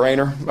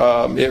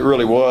no-brainer. It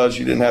really was.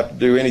 You didn't have to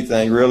do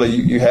anything, really.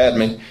 You had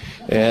me,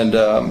 and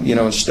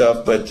and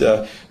stuff. But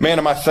man,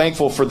 am I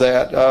thankful for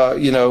that.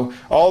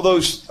 All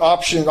those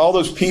options, all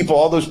those people,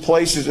 all those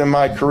places in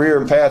my career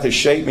and path has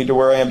shaped me to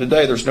where I am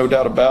today. There's no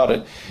doubt about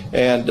it.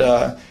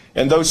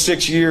 And those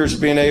 6 years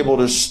being able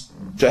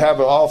to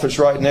have an office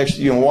right next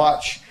to you and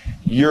watch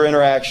your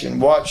interaction,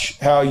 watch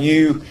how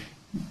you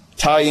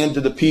tie into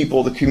the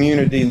people, the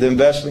community, the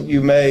investment you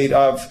made.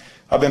 I've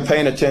been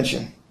paying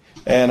attention,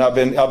 and I've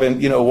been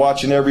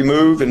watching every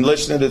move and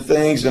listening to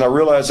things, and I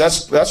realize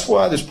that's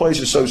why this place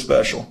is so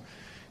special,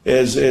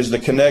 is the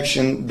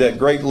connection that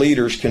great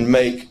leaders can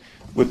make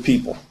with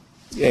people,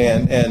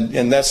 and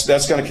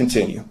that's going to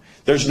continue.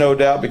 There's no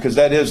doubt, because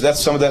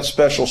that's some of that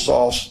special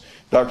sauce,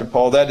 Dr.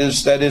 Paul. It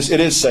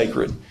is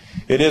sacred.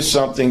 It is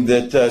something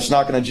that it's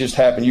not going to just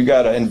happen. You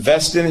got to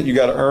invest in it. You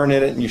got to earn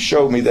in it, and you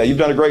showed me that. You've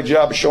done a great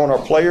job of showing our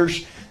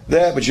players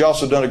that, but you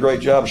also done a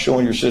great job of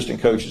showing your assistant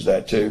coaches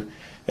that too.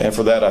 And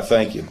for that, I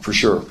thank you for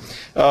sure.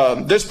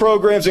 This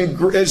program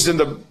is in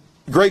the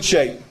great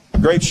shape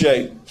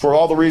for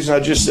all the reasons I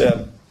just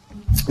said.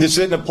 It's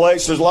in a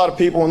place. There's a lot of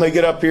people when they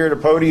get up here at a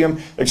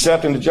podium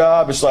accepting the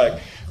job, it's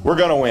like, we're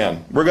going to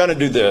win. We're going to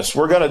do this.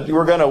 We're going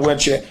to win.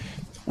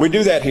 We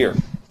do that here.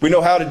 We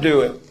know how to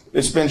do it.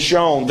 It's been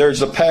shown.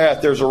 There's a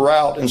path, there's a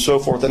route, and so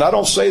forth. And I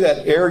don't say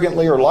that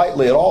arrogantly or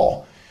lightly at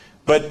all,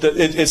 but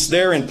it's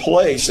there in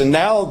place. And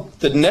now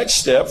the next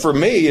step for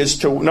me is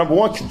to, number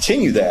one,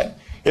 continue that.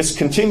 It's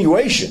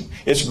continuation.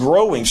 It's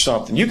growing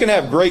something. You can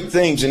have great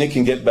things and it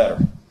can get better.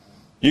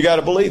 You got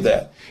to believe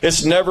that.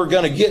 It's never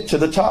going to get to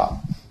the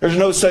top. There's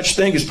no such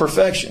thing as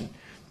perfection.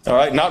 All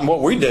right, not in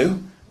what we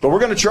do, but we're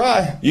going to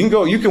try. You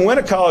can win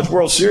a College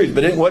World Series,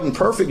 but it wasn't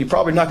perfect. You're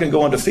probably not going to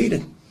go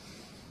undefeated,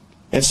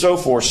 and so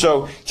forth.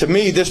 So to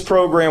me, this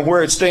program,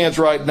 where it stands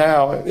right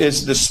now,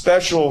 is the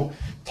special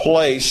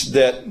place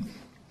that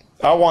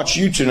I want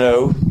you to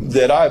know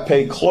that I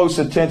paid close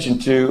attention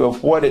to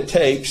of what it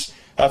takes.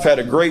 I've had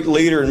a great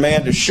leader and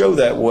man to show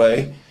that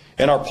way,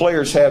 and our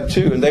players have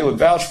too, and they would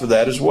vouch for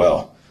that as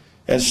well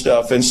and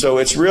stuff. And so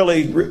it's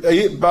really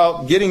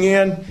about getting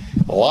in,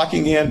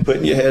 locking in,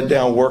 putting your head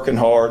down, working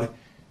hard,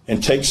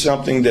 and take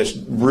something that's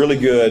really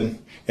good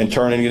and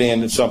turning it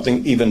into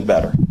something even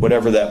better,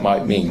 whatever that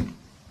might mean.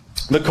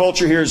 The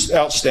culture here is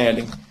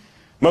outstanding.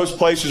 Most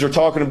places are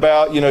talking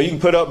about, you can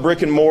put up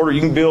brick and mortar,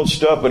 you can build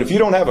stuff, but if you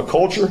don't have a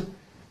culture,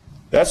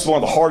 that's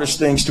one of the hardest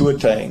things to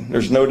attain.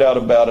 There's no doubt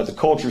about it. The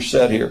culture's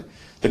set here.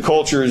 The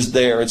culture is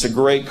there. It's a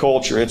great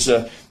culture. It's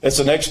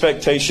an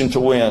expectation to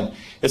win.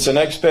 It's an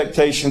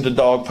expectation to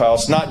dogpile.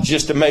 It's not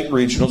just to make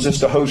regionals, it's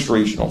to host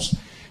regionals,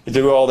 to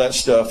do all that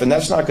stuff. And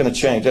that's not going to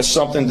change. That's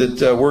something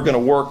that we're going to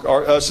work,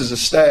 us as a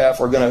staff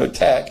are going to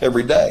attack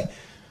every day.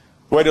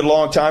 Waited a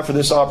long time for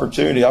this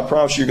opportunity. I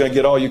promise you're going to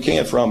get all you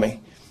can from me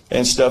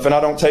and stuff. And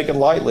I don't take it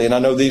lightly. And I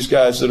know these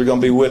guys that are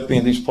going to be with me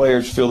and these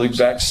players feel the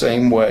exact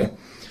same way.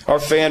 Our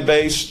fan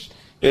base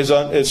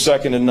is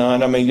second to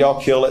none. I mean,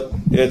 y'all kill it.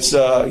 It's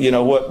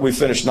we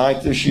finished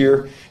 9th this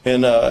year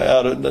and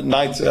out of the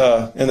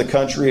 9th in the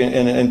country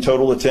in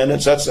total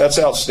attendance. That's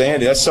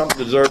outstanding. That's something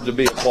that deserves to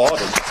be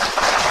applauded.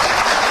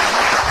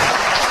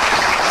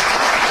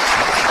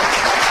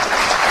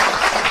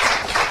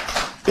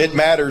 It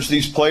matters.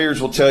 These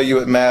players will tell you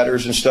it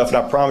matters and stuff, and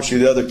I promise you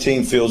the other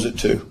team feels it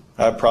too.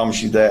 I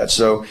promise you that.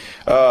 So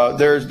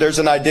there's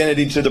an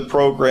identity to the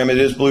program. It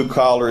is blue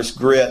collar. It's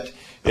grit.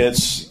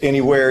 It's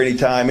anywhere,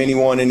 anytime,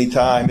 anyone,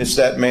 anytime. It's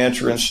that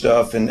mantra and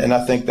stuff. And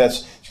I think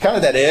that's kind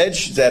of that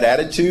edge, that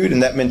attitude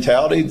and that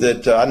mentality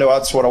that I know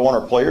that's what I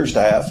want our players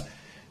to have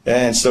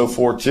and so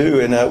forth too.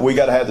 And we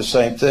got to have the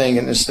same thing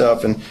and this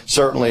stuff. And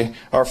certainly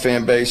our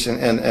fan base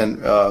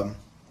and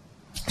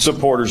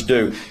supporters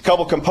do. A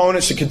couple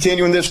components to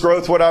continuing this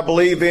growth. What I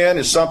believe in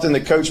is something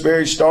that Coach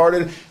Berry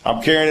started.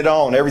 I'm carrying it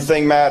on.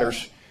 Everything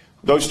matters.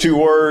 Those two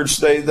words,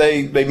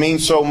 they mean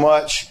so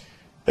much.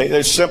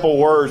 They're simple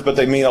words, but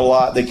they mean a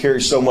lot. They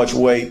carry so much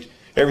weight.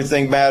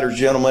 Everything matters,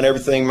 gentlemen.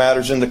 Everything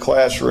matters in the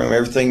classroom.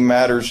 Everything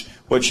matters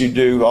what you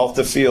do off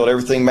the field.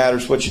 Everything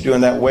matters what you do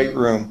in that weight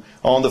room,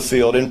 on the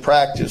field, in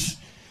practice,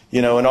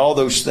 and all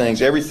those things.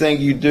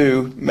 Everything you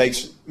do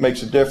makes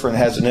a difference,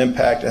 has an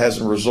impact, it has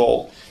a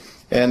result.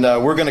 And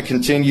we're going to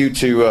continue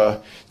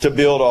to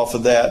build off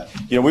of that.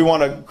 We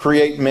want to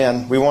create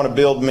men. We want to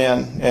build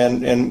men,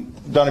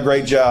 and done a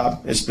great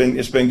job. It's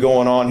been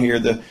going on here.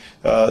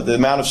 The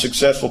amount of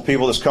successful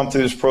people that's come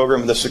through this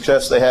program, the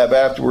success they have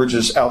afterwards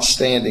is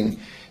outstanding,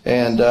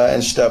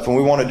 and stuff. And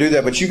we want to do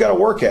that, but you got to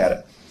work at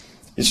it.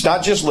 It's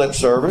not just lip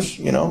service.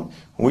 When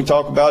we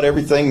talk about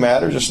everything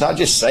matters, it's not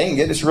just saying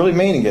it; it's really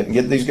meaning it, and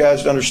get these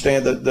guys to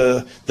understand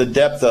the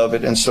depth of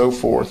it and so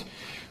forth.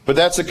 But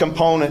that's a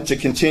component to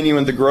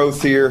continuing the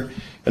growth here.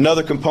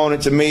 Another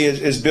component to me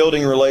is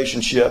building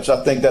relationships.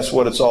 I think that's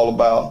what it's all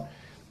about.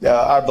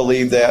 I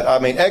believe that. I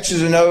mean,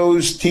 X's and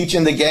O's,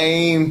 teaching the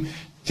game,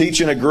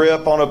 teaching a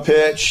grip on a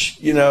pitch,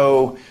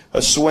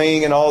 a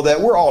swing and all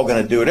that. We're all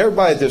going to do it.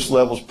 Everybody at this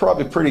level is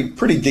probably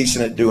pretty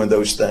decent at doing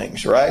those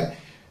things, right?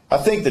 I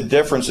think the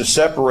difference, the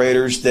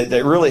separators that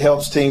really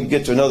helps teams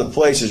get to another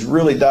place is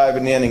really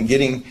diving in and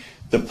getting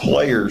the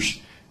players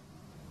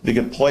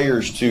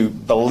to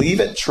believe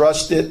it,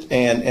 trust it,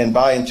 and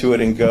buy into it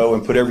and go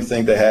and put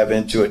everything they have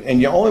into it. And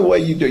the only way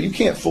you do it, you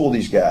can't fool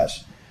these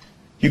guys.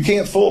 You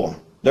can't fool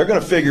them. They're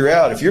going to figure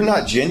out if you're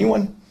not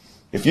genuine,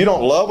 if you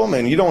don't love them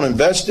and you don't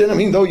invest in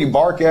them, even though you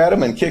bark at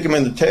them and kick them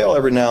in the tail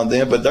every now and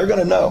then, but they're going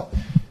to know.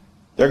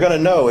 They're going to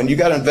know, and you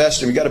got to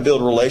invest in them. You got to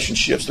build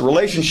relationships. The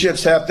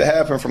relationships have to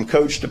happen from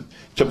coach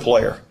to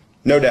player,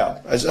 no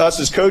doubt.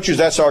 As coaches,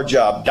 that's our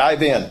job.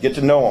 Dive in, get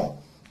to know them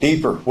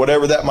deeper,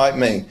 whatever that might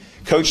mean.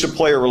 Coach to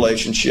player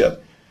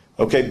relationship.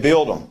 Okay,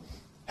 build them.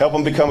 Help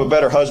them become a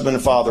better husband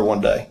and father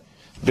one day.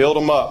 Build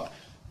them up.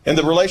 And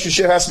the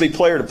relationship has to be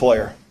player to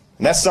player.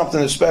 And that's something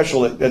that's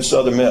special at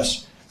Southern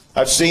Miss.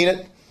 I've seen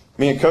it.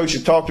 Me and Coach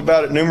have talked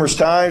about it numerous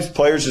times.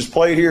 Players that's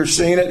played here have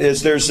seen it.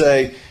 There's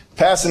a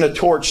passing a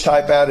torch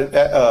type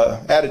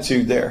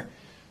attitude there.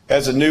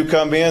 As the new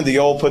come in, the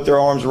old put their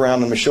arms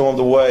around them and show them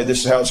the way.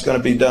 This is how it's going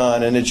to be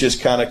done. And it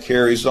just kind of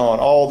carries on.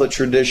 All the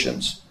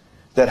traditions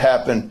that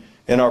happen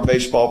in our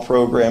baseball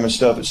program and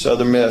stuff at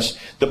Southern Miss.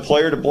 The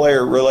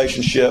player-to-player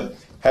relationship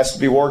has to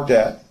be worked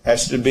at.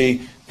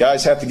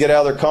 Guys have to get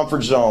out of their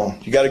comfort zone.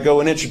 You got to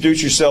go and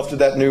introduce yourself to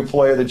that new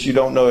player that you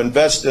don't know.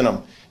 Invest in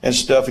them and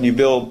stuff, and you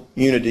build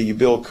unity, you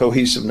build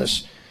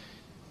cohesiveness.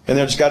 And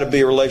there's got to be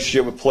a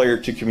relationship with player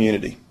to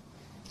community.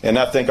 And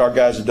I think our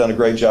guys have done a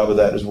great job of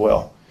that as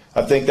well.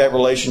 I think that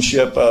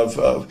relationship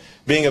of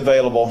being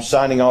available,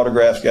 signing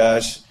autographs,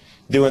 guys,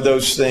 doing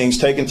those things,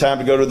 taking time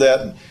to go to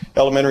that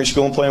elementary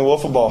school and playing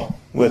wiffle ball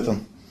with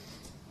them.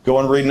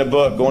 going and reading a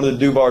book, going to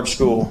the DuBard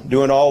School,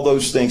 doing all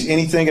those things,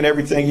 anything and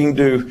everything you can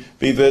do,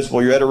 be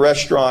visible. You're at a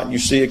restaurant, you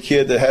see a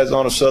kid that has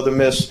on a Southern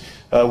Miss,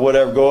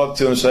 whatever, go up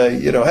to him and say,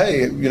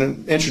 hey,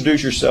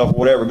 introduce yourself,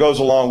 whatever. It goes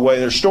a long way.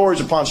 There's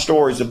stories upon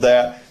stories of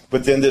that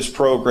within this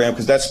program,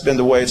 because that's been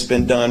the way it's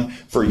been done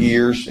for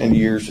years and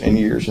years and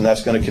years, and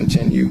that's going to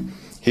continue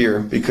here,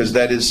 because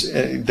that is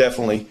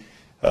definitely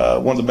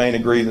one of the main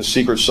ingredients,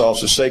 secret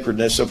sauce, the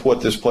sacredness of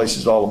what this place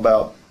is all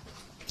about.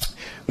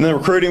 In the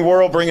recruiting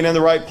world, bringing in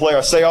the right player.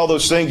 I say all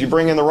those things. You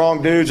bring in the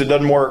wrong dudes, it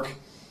doesn't work.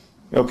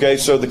 Okay,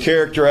 so the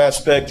character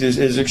aspect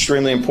is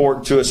extremely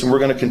important to us, and we're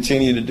going to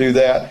continue to do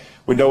that.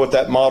 We know what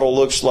that model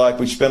looks like.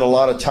 We spend a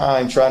lot of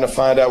time trying to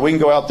find out. We can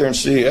go out there and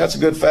see, that's a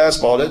good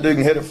fastball. That dude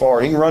can hit it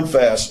far. He can run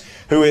fast.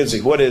 Who is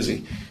he? What is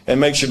he? And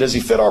make sure, does he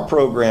fit our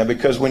program?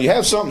 Because when you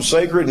have something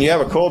sacred and you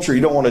have a culture,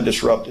 you don't want to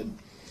disrupt it.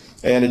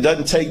 And it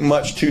doesn't take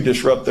much to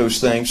disrupt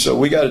those things. So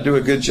we got to do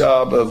a good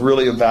job of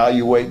really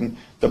evaluating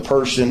the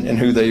person and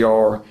who they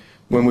are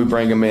when we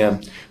bring them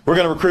in. We're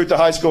going to recruit the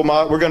high school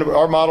model.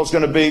 Our model is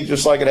going to be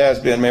just like it has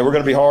been, man. We're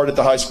going to be hard at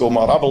the high school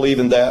model. I believe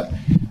in that.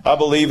 I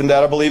believe in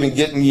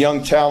getting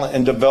young talent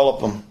and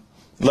develop them,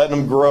 letting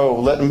them grow,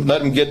 let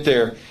them get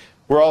there.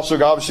 We're also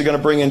obviously going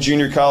to bring in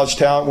junior college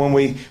talent when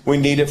we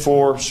need it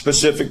for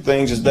specific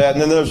things as that.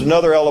 And then there's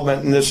another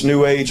element in this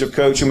new age of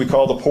coaching we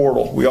call the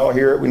portal. We all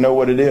hear it. We know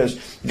what it is.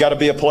 You got to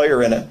be a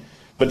player in it.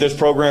 But this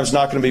program is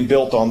not going to be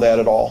built on that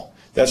at all.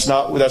 That's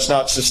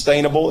not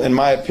sustainable, in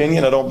my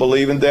opinion. I don't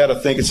believe in that. I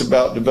think it's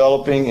about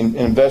developing and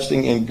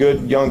investing in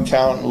good young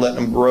talent and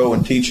letting them grow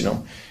and teaching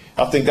them.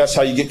 I think that's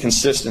how you get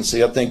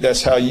consistency. I think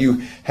that's how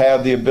you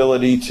have the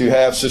ability to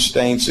have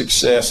sustained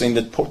success and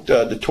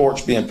the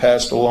torch being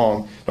passed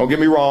along. Don't get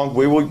me wrong.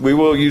 We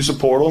will use the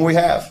portal, and we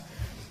have.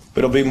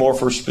 But it'll be more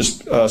for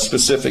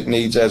specific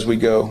needs as we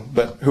go.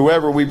 But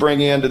whoever we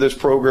bring into this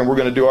program, we're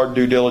going to do our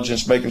due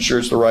diligence, making sure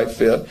it's the right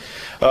fit.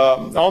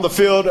 On the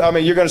field, I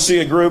mean, you're going to see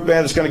a group,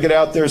 man, that's going to get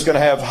out there. It's going to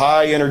have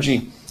high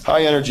energy,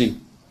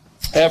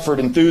 effort,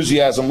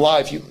 enthusiasm,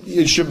 life.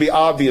 It should be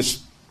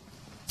obvious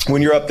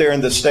when you're up there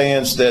in the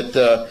stands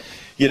that,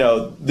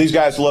 these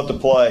guys love to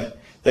play.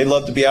 They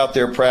love to be out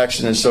there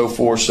practicing and so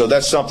forth. So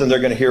that's something they're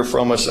going to hear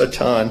from us a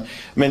ton.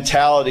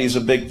 Mentality is a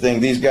big thing.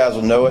 These guys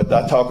will know it.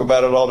 I talk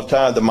about it all the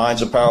time. The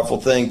mind's a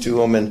powerful thing to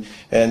them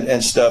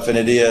and stuff, and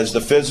it is. The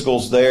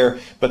physical's there,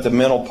 but the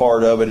mental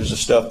part of it is the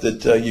stuff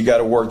that you got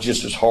to work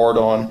just as hard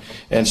on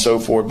and so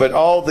forth. But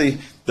all the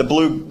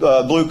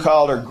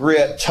blue-collar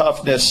grit,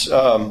 toughness,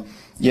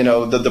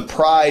 the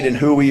pride in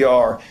who we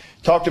are.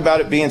 Talked about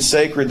it being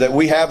sacred, that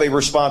we have a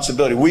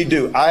responsibility. We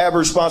do. I have a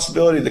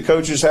responsibility. The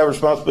coaches have a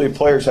responsibility.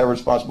 Players have a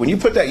responsibility. When you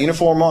put that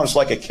uniform on, it's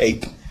like a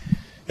cape.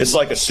 It's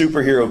like a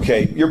superhero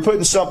cape. You're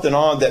putting something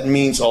on that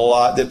means a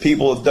lot, that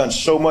people have done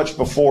so much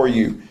before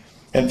you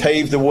and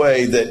paved the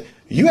way that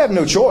you have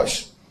no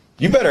choice.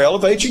 You better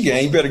elevate your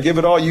game. You better give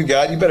it all you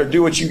got. You better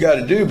do what you got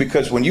to do,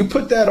 because when you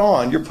put that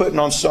on, you're putting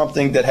on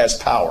something that has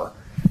power.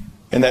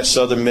 And that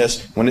Southern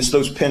Miss, when it's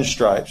those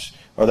pinstripes,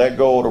 or that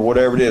gold, or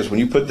whatever it is, when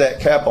you put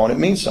that cap on, it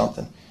means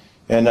something.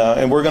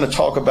 And we're going to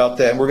talk about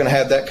that. And we're going to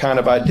have that kind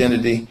of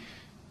identity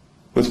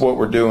with what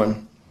we're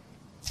doing.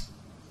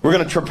 We're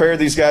going to prepare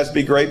these guys to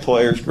be great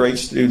players, great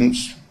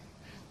students,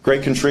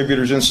 great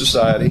contributors in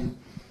society,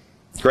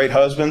 great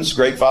husbands,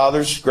 great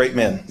fathers, great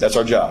men. That's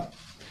our job.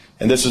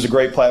 And this is a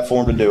great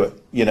platform to do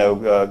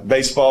it.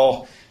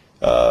 Baseball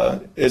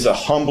is a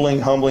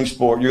humbling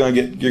sport. You're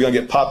going to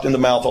get popped in the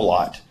mouth a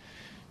lot.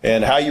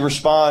 And how you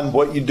respond,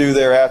 what you do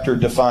thereafter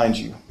defines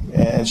you,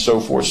 and so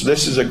forth. So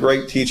this is a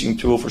great teaching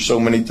tool for so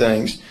many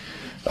things.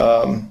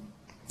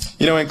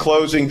 In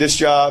closing, this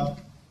job,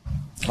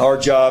 our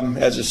job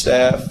as a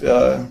staff,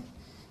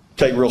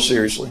 take real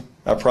seriously.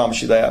 I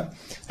promise you that.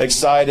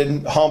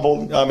 Excited,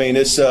 humbled. I mean,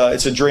 it's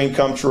a dream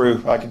come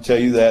true. I can tell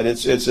you that.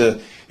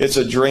 It's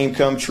a dream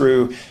come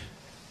true.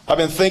 I've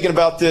been thinking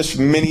about this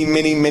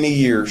many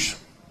years.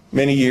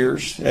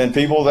 And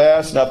people have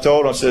asked, and I've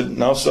told them, I said,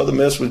 no, Southern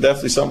Miss was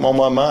definitely something on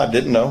my mind.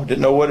 Didn't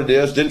know what it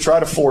is. Didn't try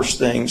to force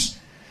things.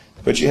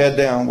 Put your head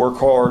down, work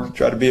hard,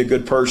 try to be a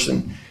good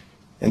person,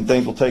 and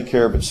things will take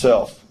care of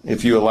itself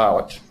if you allow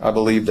it. I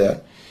believe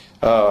that.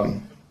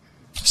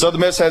 Southern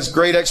Miss has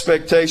great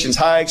expectations,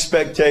 high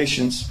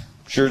expectations.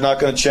 Sure, it's not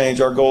going to change.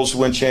 Our goal is to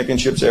win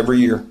championships every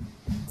year.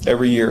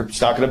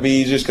 It's not going to be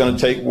easy. It's going to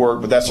take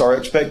work, but that's our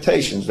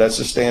expectations. That's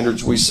the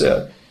standards we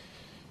set.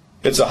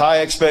 It's a high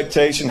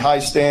expectation, high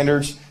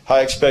standards, high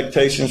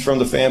expectations from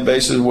the fan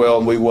base as well,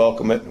 and we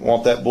welcome it. We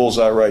want that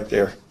bullseye right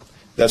there.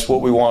 That's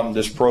what we want in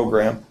this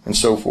program and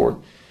so forth.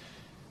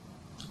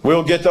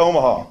 We'll get to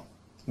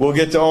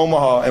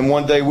Omaha. And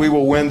one day we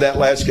will win that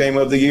last game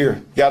of the year.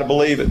 You got to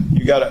believe it.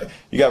 You got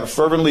to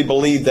fervently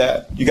believe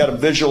that. You got to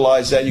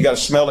visualize that. You got to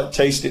smell it,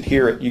 taste it,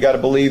 hear it. You got to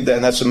believe that,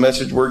 and that's a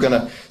message we're going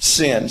to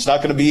send. It's not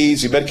going to be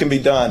easy, but it can be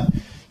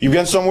done. You've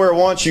been somewhere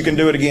once, you can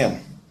do it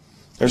again.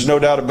 There's no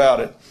doubt about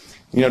it.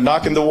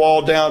 Knocking the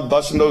wall down,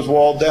 busting those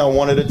walls down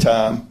one at a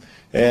time,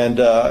 And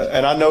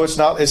I know it's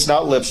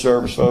not lip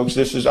service,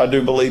 folks. I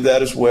do believe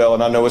that as well.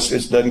 And I know it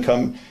doesn't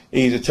come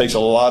easy. It takes a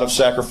lot of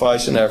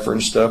sacrifice and effort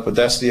and stuff, but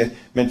that's the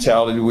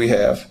mentality we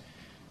have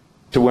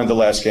to win the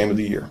last game of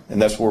the year. And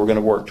that's what we're going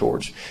to work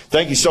towards.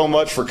 Thank you so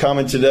much for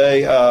coming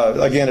today.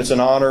 Again, it's an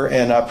honor,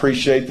 and I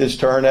appreciate this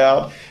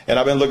turnout. And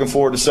I've been looking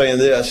forward to saying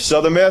this: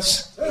 Southern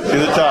Miss to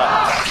the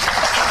top.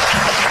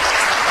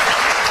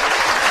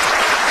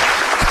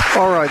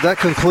 All right, that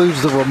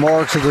concludes the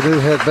remarks of the new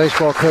head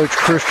baseball coach,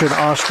 Christian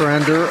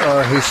Ostrander.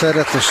 He said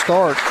at the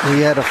start he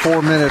had a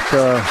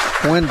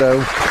 4-minute window.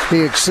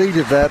 He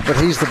exceeded that, but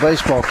he's the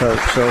baseball coach.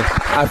 So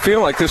I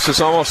feel like this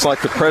is almost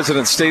like the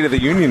President's State of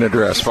the Union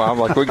address, Bob.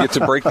 Like we get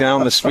to break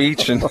down the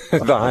speech and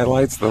the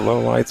highlights, the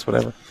lowlights,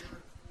 whatever.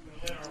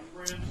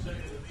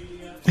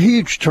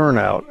 Huge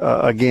turnout,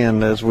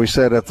 again, as we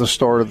said at the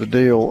start of the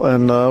deal.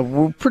 And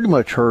we pretty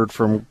much heard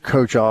from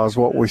Coach Oz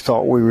what we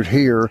thought we would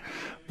hear.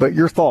 But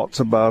your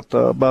thoughts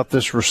about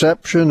this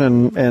reception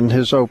and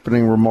his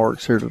opening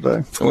remarks here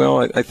today?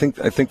 Well, I think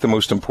the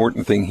most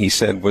important thing he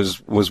said was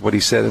what he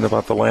said in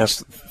about the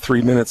last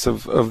 3 minutes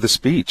of the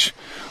speech,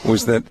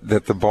 was that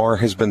the bar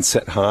has been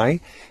set high.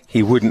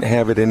 He wouldn't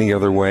have it any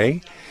other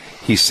way.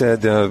 He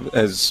said,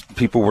 as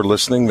people were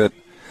listening, that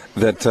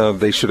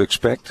they should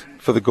expect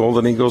for the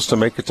Golden Eagles to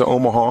make it to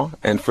Omaha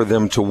and for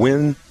them to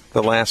win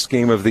the last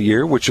game of the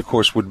year, which of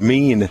course would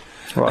mean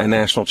a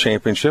national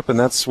championship, and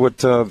that's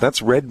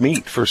red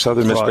meat for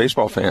Southern Miss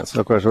baseball fans.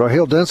 Okay, so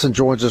Hill Denson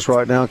joins us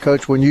right now.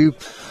 Coach, when you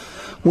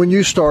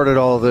started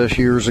all of this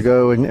years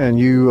ago and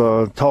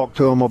you talked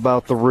to him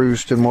about the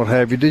Roost and what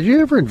have you, did you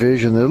ever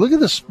envision that?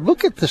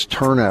 Look at this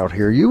turnout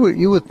here. You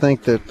would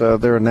think that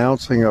they're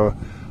announcing a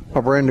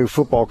brand new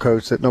football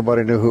coach that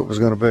nobody knew who it was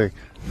going to be.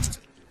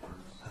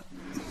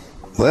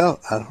 Well,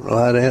 I don't know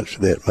how to answer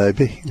that,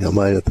 maybe. I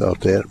might have thought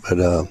that, but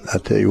I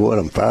tell you what,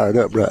 I'm fired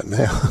up right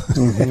now.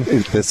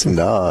 Mm-hmm. Listen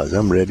to Oz.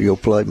 I'm ready to go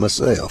play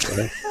myself.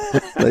 Right?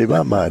 Maybe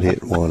I might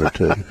hit one or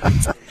two.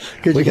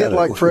 Could you get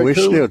like Fred We're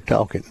Cooley? Still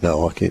talking.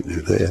 No, I can't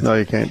do that. No,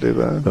 you can't do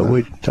that. But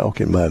we're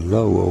talking about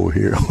low over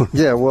here.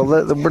 Yeah, well,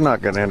 we're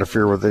not going to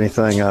interfere with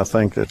anything, I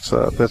think, that's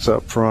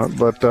up front.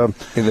 But and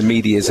the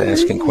media is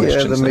asking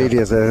questions. Yeah, the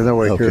media.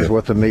 Nobody cares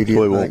what the media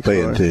thinks. We won't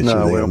pay attention to them.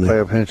 No, we don't pay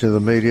attention to the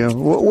media.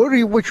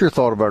 What's your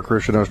thought about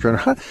Christian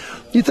Ostrander? Do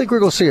you think we're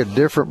going to see a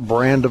different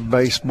brand of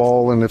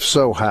baseball, and if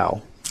so,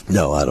 how?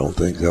 No, I don't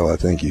think so. I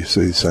think you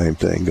see the same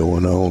thing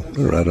going on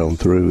right on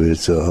through.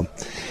 It's,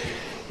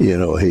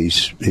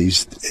 he's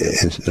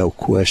no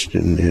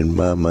question in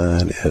my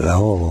mind at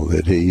all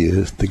that he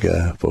is the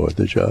guy for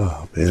the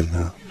job,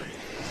 and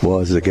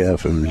was the guy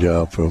for the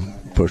job for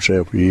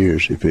several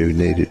years if he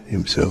needed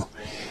him. So,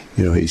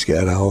 he's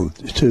got all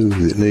the tools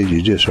that need.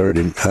 You just heard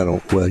him.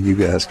 You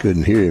guys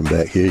couldn't hear him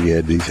back here. You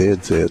had these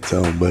headsets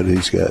on, but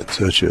he's got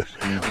such a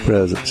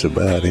presence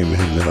about him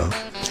and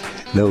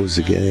knows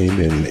the game,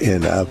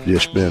 and I've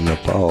just been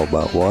appalled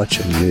by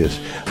watching this.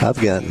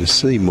 I've gotten to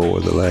see more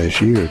the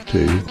last year or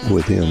two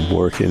with him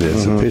working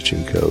as a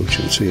pitching coach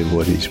and seeing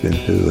what he's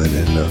been doing,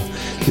 and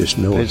just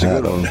knowing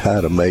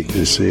how to make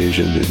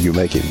decisions, and you're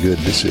making good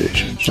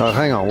decisions. All right,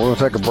 hang on. We're going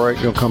to take a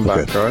break. You'll come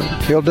back, all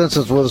right? Hill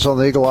Denson's with us on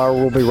the Eagle Hour.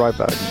 We'll be right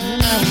back.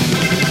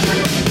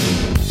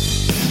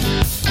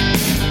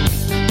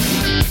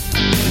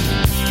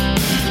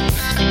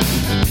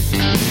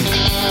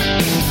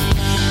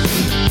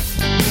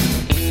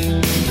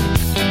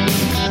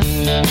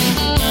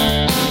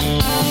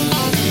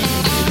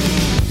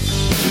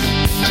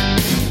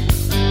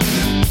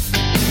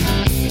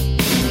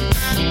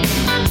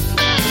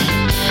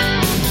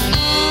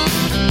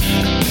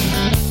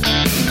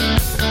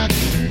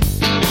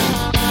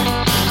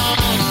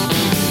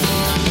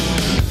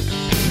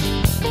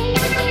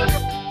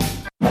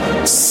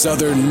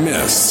 Southern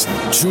Miss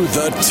to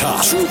the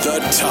top. To the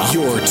top.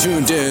 You're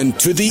tuned in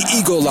to the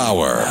Eagle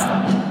Hour.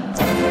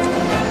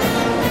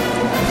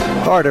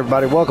 All right,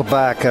 everybody, welcome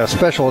back. A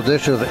special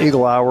edition of the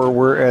Eagle Hour.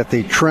 We're at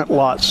the Trent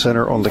Lott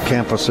Center on the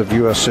campus of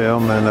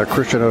USM, and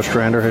Christian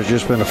Ostrander has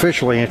just been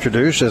officially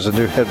introduced as a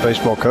new head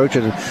baseball coach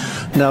and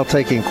now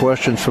taking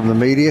questions from the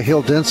media.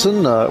 Hill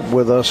Denson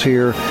with us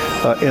here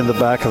in the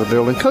back of the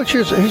building. Coach,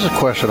 here's a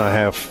question I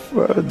have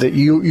that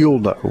you'll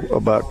know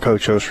about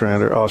Coach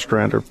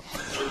Ostrander.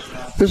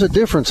 There's a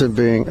difference in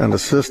being an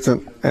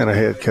assistant and a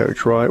head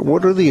coach, right?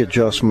 What are the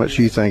adjustments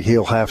you think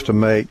he'll have to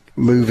make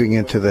moving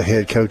into the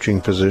head coaching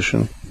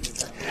position?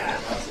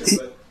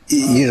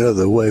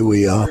 The way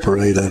we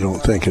operate, I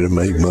don't think it'll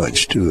make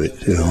much to it.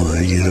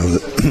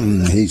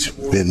 He's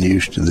been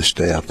used to the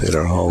staff that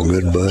are all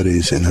good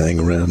buddies and hang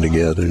around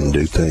together and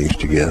do things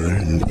together,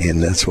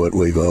 and that's what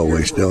we've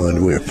always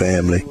done. We're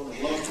family.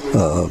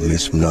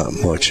 It's not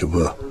much of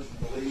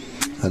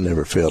I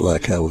never felt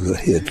like I was a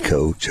head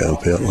coach. I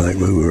felt like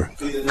we were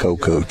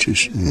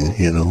co-coaches, and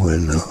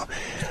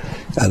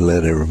I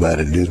let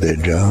everybody do their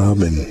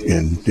job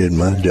and did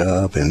my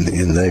job, and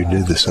they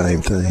do the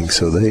same thing.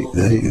 So they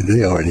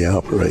already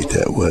operate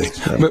that way.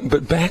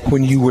 But back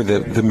when you were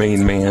the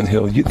main man,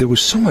 Hill, there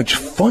was so much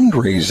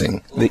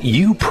fundraising that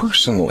you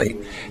personally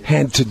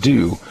had to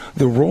do.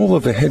 The role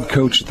of a head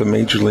coach at the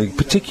major league,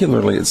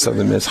 particularly at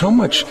Southern Miss, how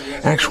much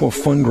actual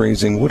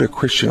fundraising would a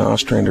Christian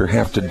Ostrander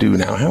have to do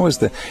now? How has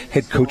the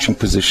head coaching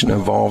position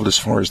evolved as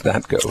far as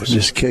that goes?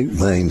 Just keep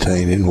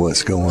maintaining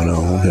what's going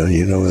on.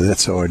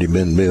 That's already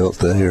been built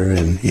there,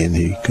 and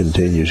he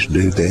continues to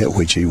do that,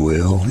 which he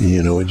will.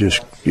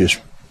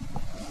 Just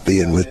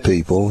being with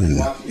people and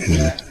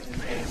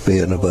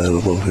being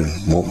available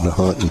and wanting to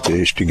hunt and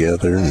fish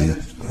together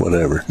and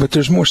whatever. But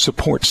there's more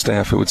support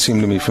staff, it would seem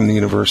to me, from the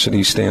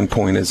university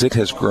standpoint, as it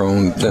has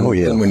grown than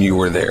when you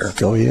were there.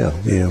 Oh, yeah.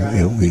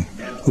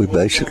 We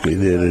basically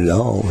did it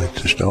all at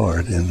the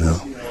start,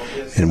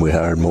 and we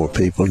hired more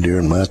people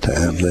during my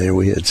time there.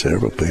 We had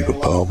several people.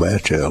 Paul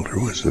Batchelder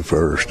was the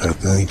first, I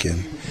think,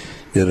 and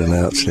did an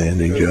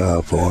outstanding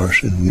job for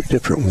us, and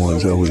different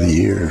ones over the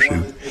years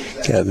who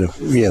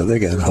they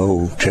got a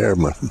whole share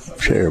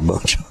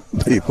bunch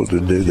of people to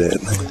do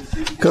that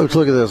now. Coach,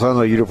 look at this. I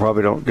know you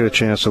probably don't get a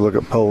chance to look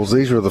at polls.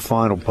 These are the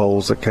final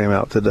polls that came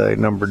out today.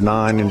 Number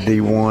 9 in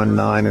D1,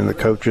 9 in the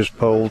coaches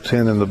poll,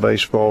 10 in the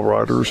baseball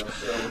writers,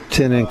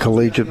 10 in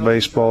collegiate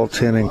baseball,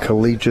 10 in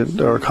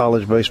collegiate or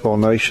college baseball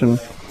nation.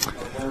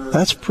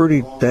 That's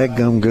pretty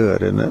dadgum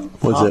good, isn't it?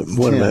 What does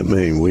that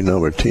mean? We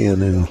number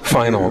 10 in the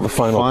final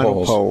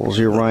polls.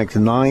 You're ranked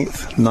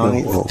 9th,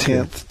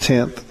 10th,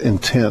 10th,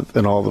 and 10th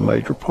in all the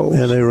major polls.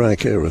 Yeah, they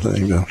rank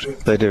everything, don't they?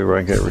 They do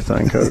rank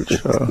everything, Coach.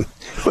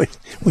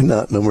 We're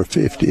not number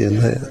 50 in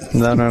that.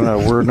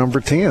 No. We're number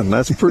 10.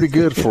 That's pretty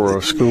good for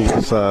a school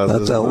size.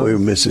 I thought we were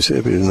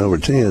Mississippi was number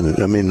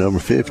 10. I mean, number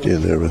 50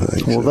 and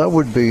everything. Well, that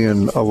would be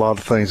in a lot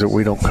of things that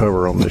we don't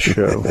cover on this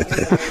show.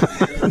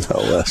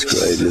 Oh, that's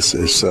great.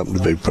 It's something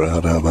to be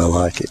proud of. I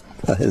like it.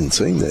 I hadn't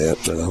seen that,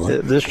 but I like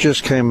it. This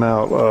just came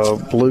out.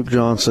 Luke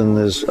Johnson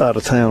is out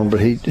of town, but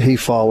he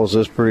follows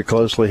us pretty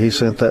closely. He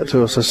sent that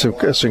to us.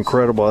 That's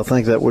incredible. I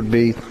think that would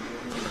be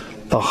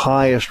the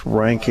highest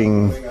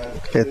ranking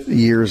at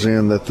year's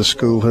end that the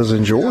school has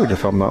enjoyed,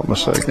 if I'm not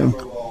mistaken.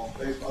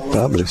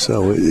 Probably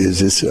so. Is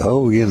this the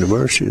whole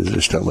university? Is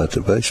this talking about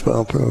the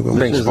baseball program?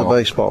 This is the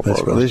baseball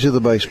program. These are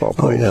the baseball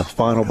programs. Oh, yeah.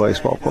 Final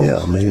baseball programs.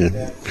 Yeah, I mean,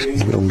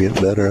 it's going to get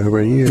better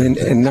every year.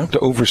 And not to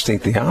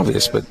overstate the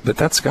obvious, but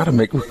that's got to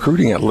make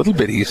recruiting a little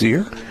bit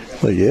easier.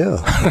 Well, yeah.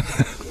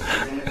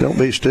 Don't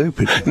be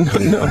stupid.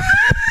 No.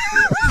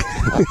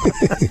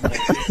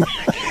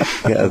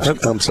 Yeah,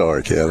 I'm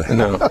sorry, Kelly.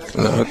 No,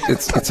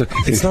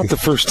 it's not the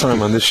first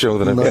time on this show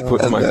that I've been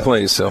put in my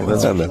place. So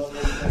that's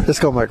it's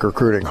going to make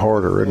recruiting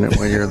harder, isn't it,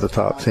 when you're in the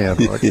top 10?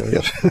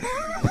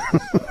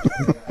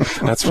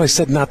 That's what I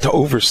said, not to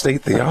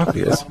overstate the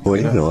obvious.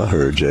 Well, I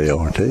heard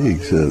J.R.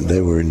 Teagues.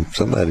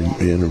 Somebody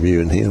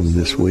interviewing him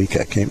this week.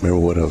 I can't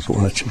remember what I was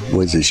watching.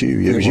 Was it you?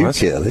 It was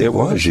you, Kelly. It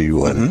was you,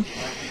 wasn't it?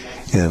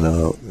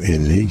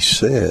 And he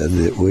said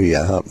that we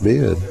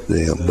outbid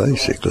them.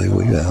 Basically,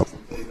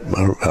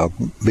 our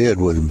bid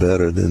was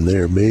better than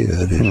their bid.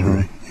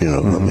 Mm-hmm.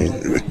 I mean,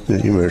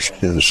 the University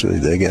of Tennessee,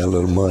 they got a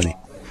little money.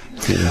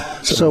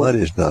 So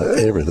money's not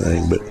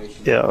everything, but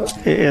yeah.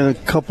 In a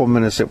couple of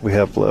minutes that we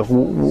have left,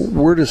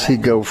 where does he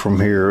go from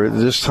here? At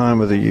this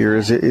time of the year,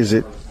 is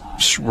it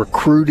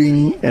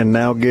recruiting and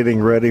now getting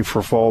ready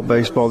for fall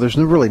baseball? There's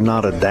really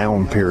not a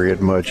down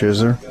period much, is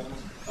there?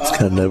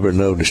 I never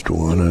noticed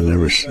one. I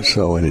never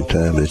saw any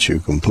time that you're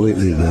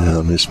completely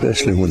down,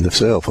 especially when the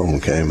cell phone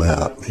came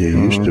out. You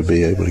used to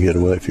be able to get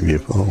away from your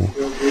phone.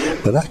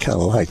 But I kind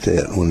of liked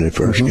that when it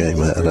first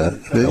came out.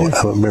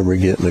 I remember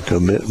getting a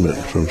commitment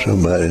from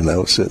somebody, and I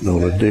was sitting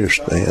on a deer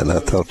stand. I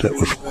thought that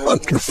was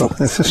wonderful.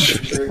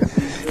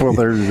 Well,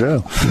 there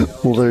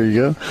you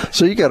go.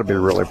 So you got to be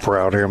really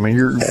proud here. I mean,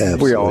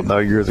 we all know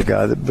you're the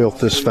guy that built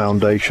this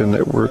foundation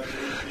that we're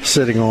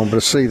sitting on, but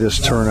to see this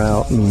turn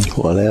out.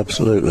 Well,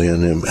 absolutely,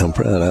 and I'm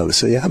proud of it.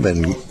 See, I've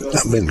been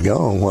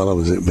gone while I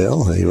was at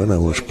Belhaven. I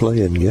was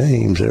playing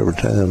games every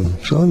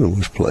time Southern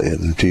was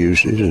playing,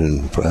 Tuesdays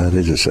and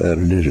Fridays and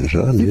Saturdays and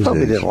Sundays. You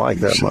probably didn't like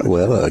that much.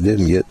 Well, I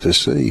didn't get to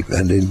see.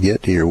 I didn't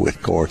get here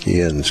with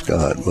Corky and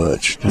Scott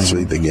much to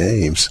see the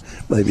games,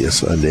 maybe a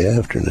Sunday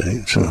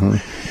afternoon.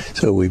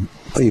 So we,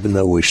 even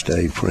though we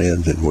stayed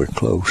friends and we're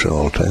close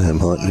all the time,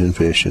 hunting and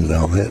fishing and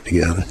all that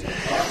together,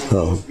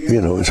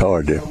 it's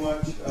hard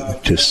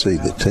to see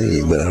the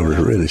team, but I was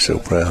really so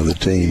proud of the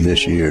team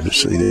this year to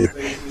see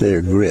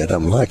their grit.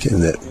 I'm liking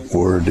that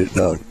word that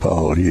Dr.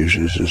 Paul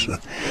uses, as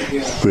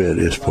grit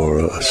is for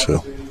us.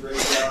 So,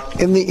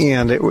 in the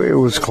end, it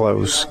was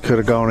close. Could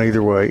have gone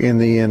either way. In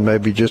the end,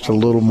 maybe just a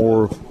little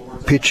more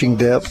pitching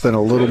depth and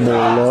a little more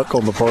luck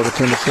on the part of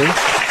Tennessee.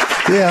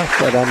 Yeah,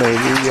 but I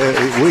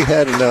mean, we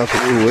had enough.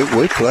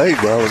 We played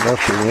well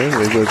enough to win.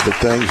 But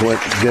things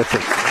went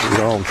different,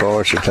 wrong for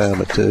us a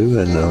time or two,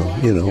 and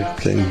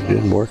things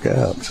didn't work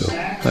out.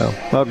 So,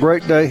 a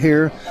great day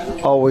here.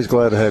 Always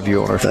glad to have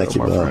you on our show. Thank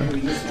you, my Bob.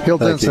 friend. Hill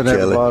Denson,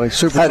 everybody.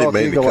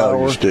 SuperTalk Eagle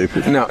Hour.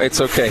 Stupid. No,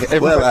 it's okay.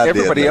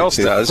 Everybody else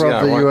does. From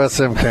the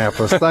USM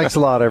campus. Thanks a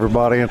lot,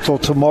 everybody. Until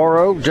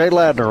tomorrow, Jay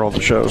Ladner on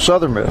the show.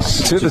 Southern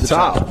Miss. To the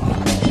top.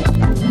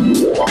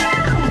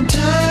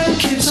 Time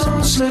keeps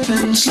on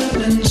slipping,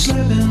 slipping,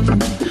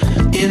 slipping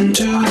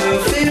into the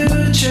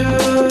future.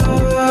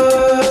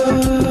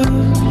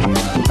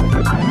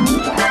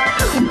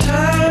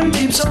 Time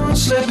keeps on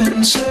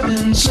slipping,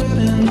 slipping,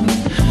 slipping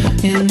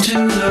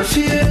into the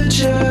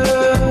future.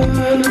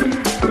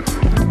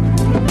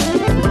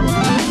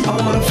 I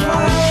wanna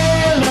fly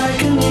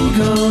like an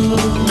eagle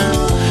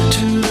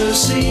to the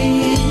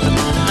sea.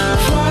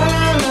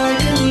 Fly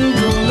like an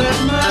eagle, let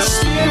my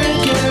spirit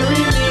carry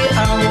me. I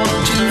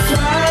want to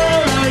fly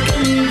like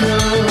an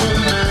eagle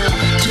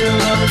till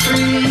I'm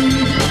free.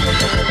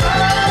 I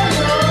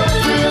go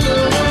through the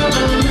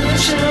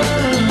revolution.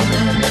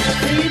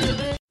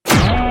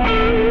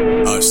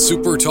 A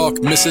SuperTalk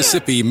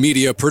Mississippi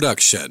Media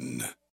production.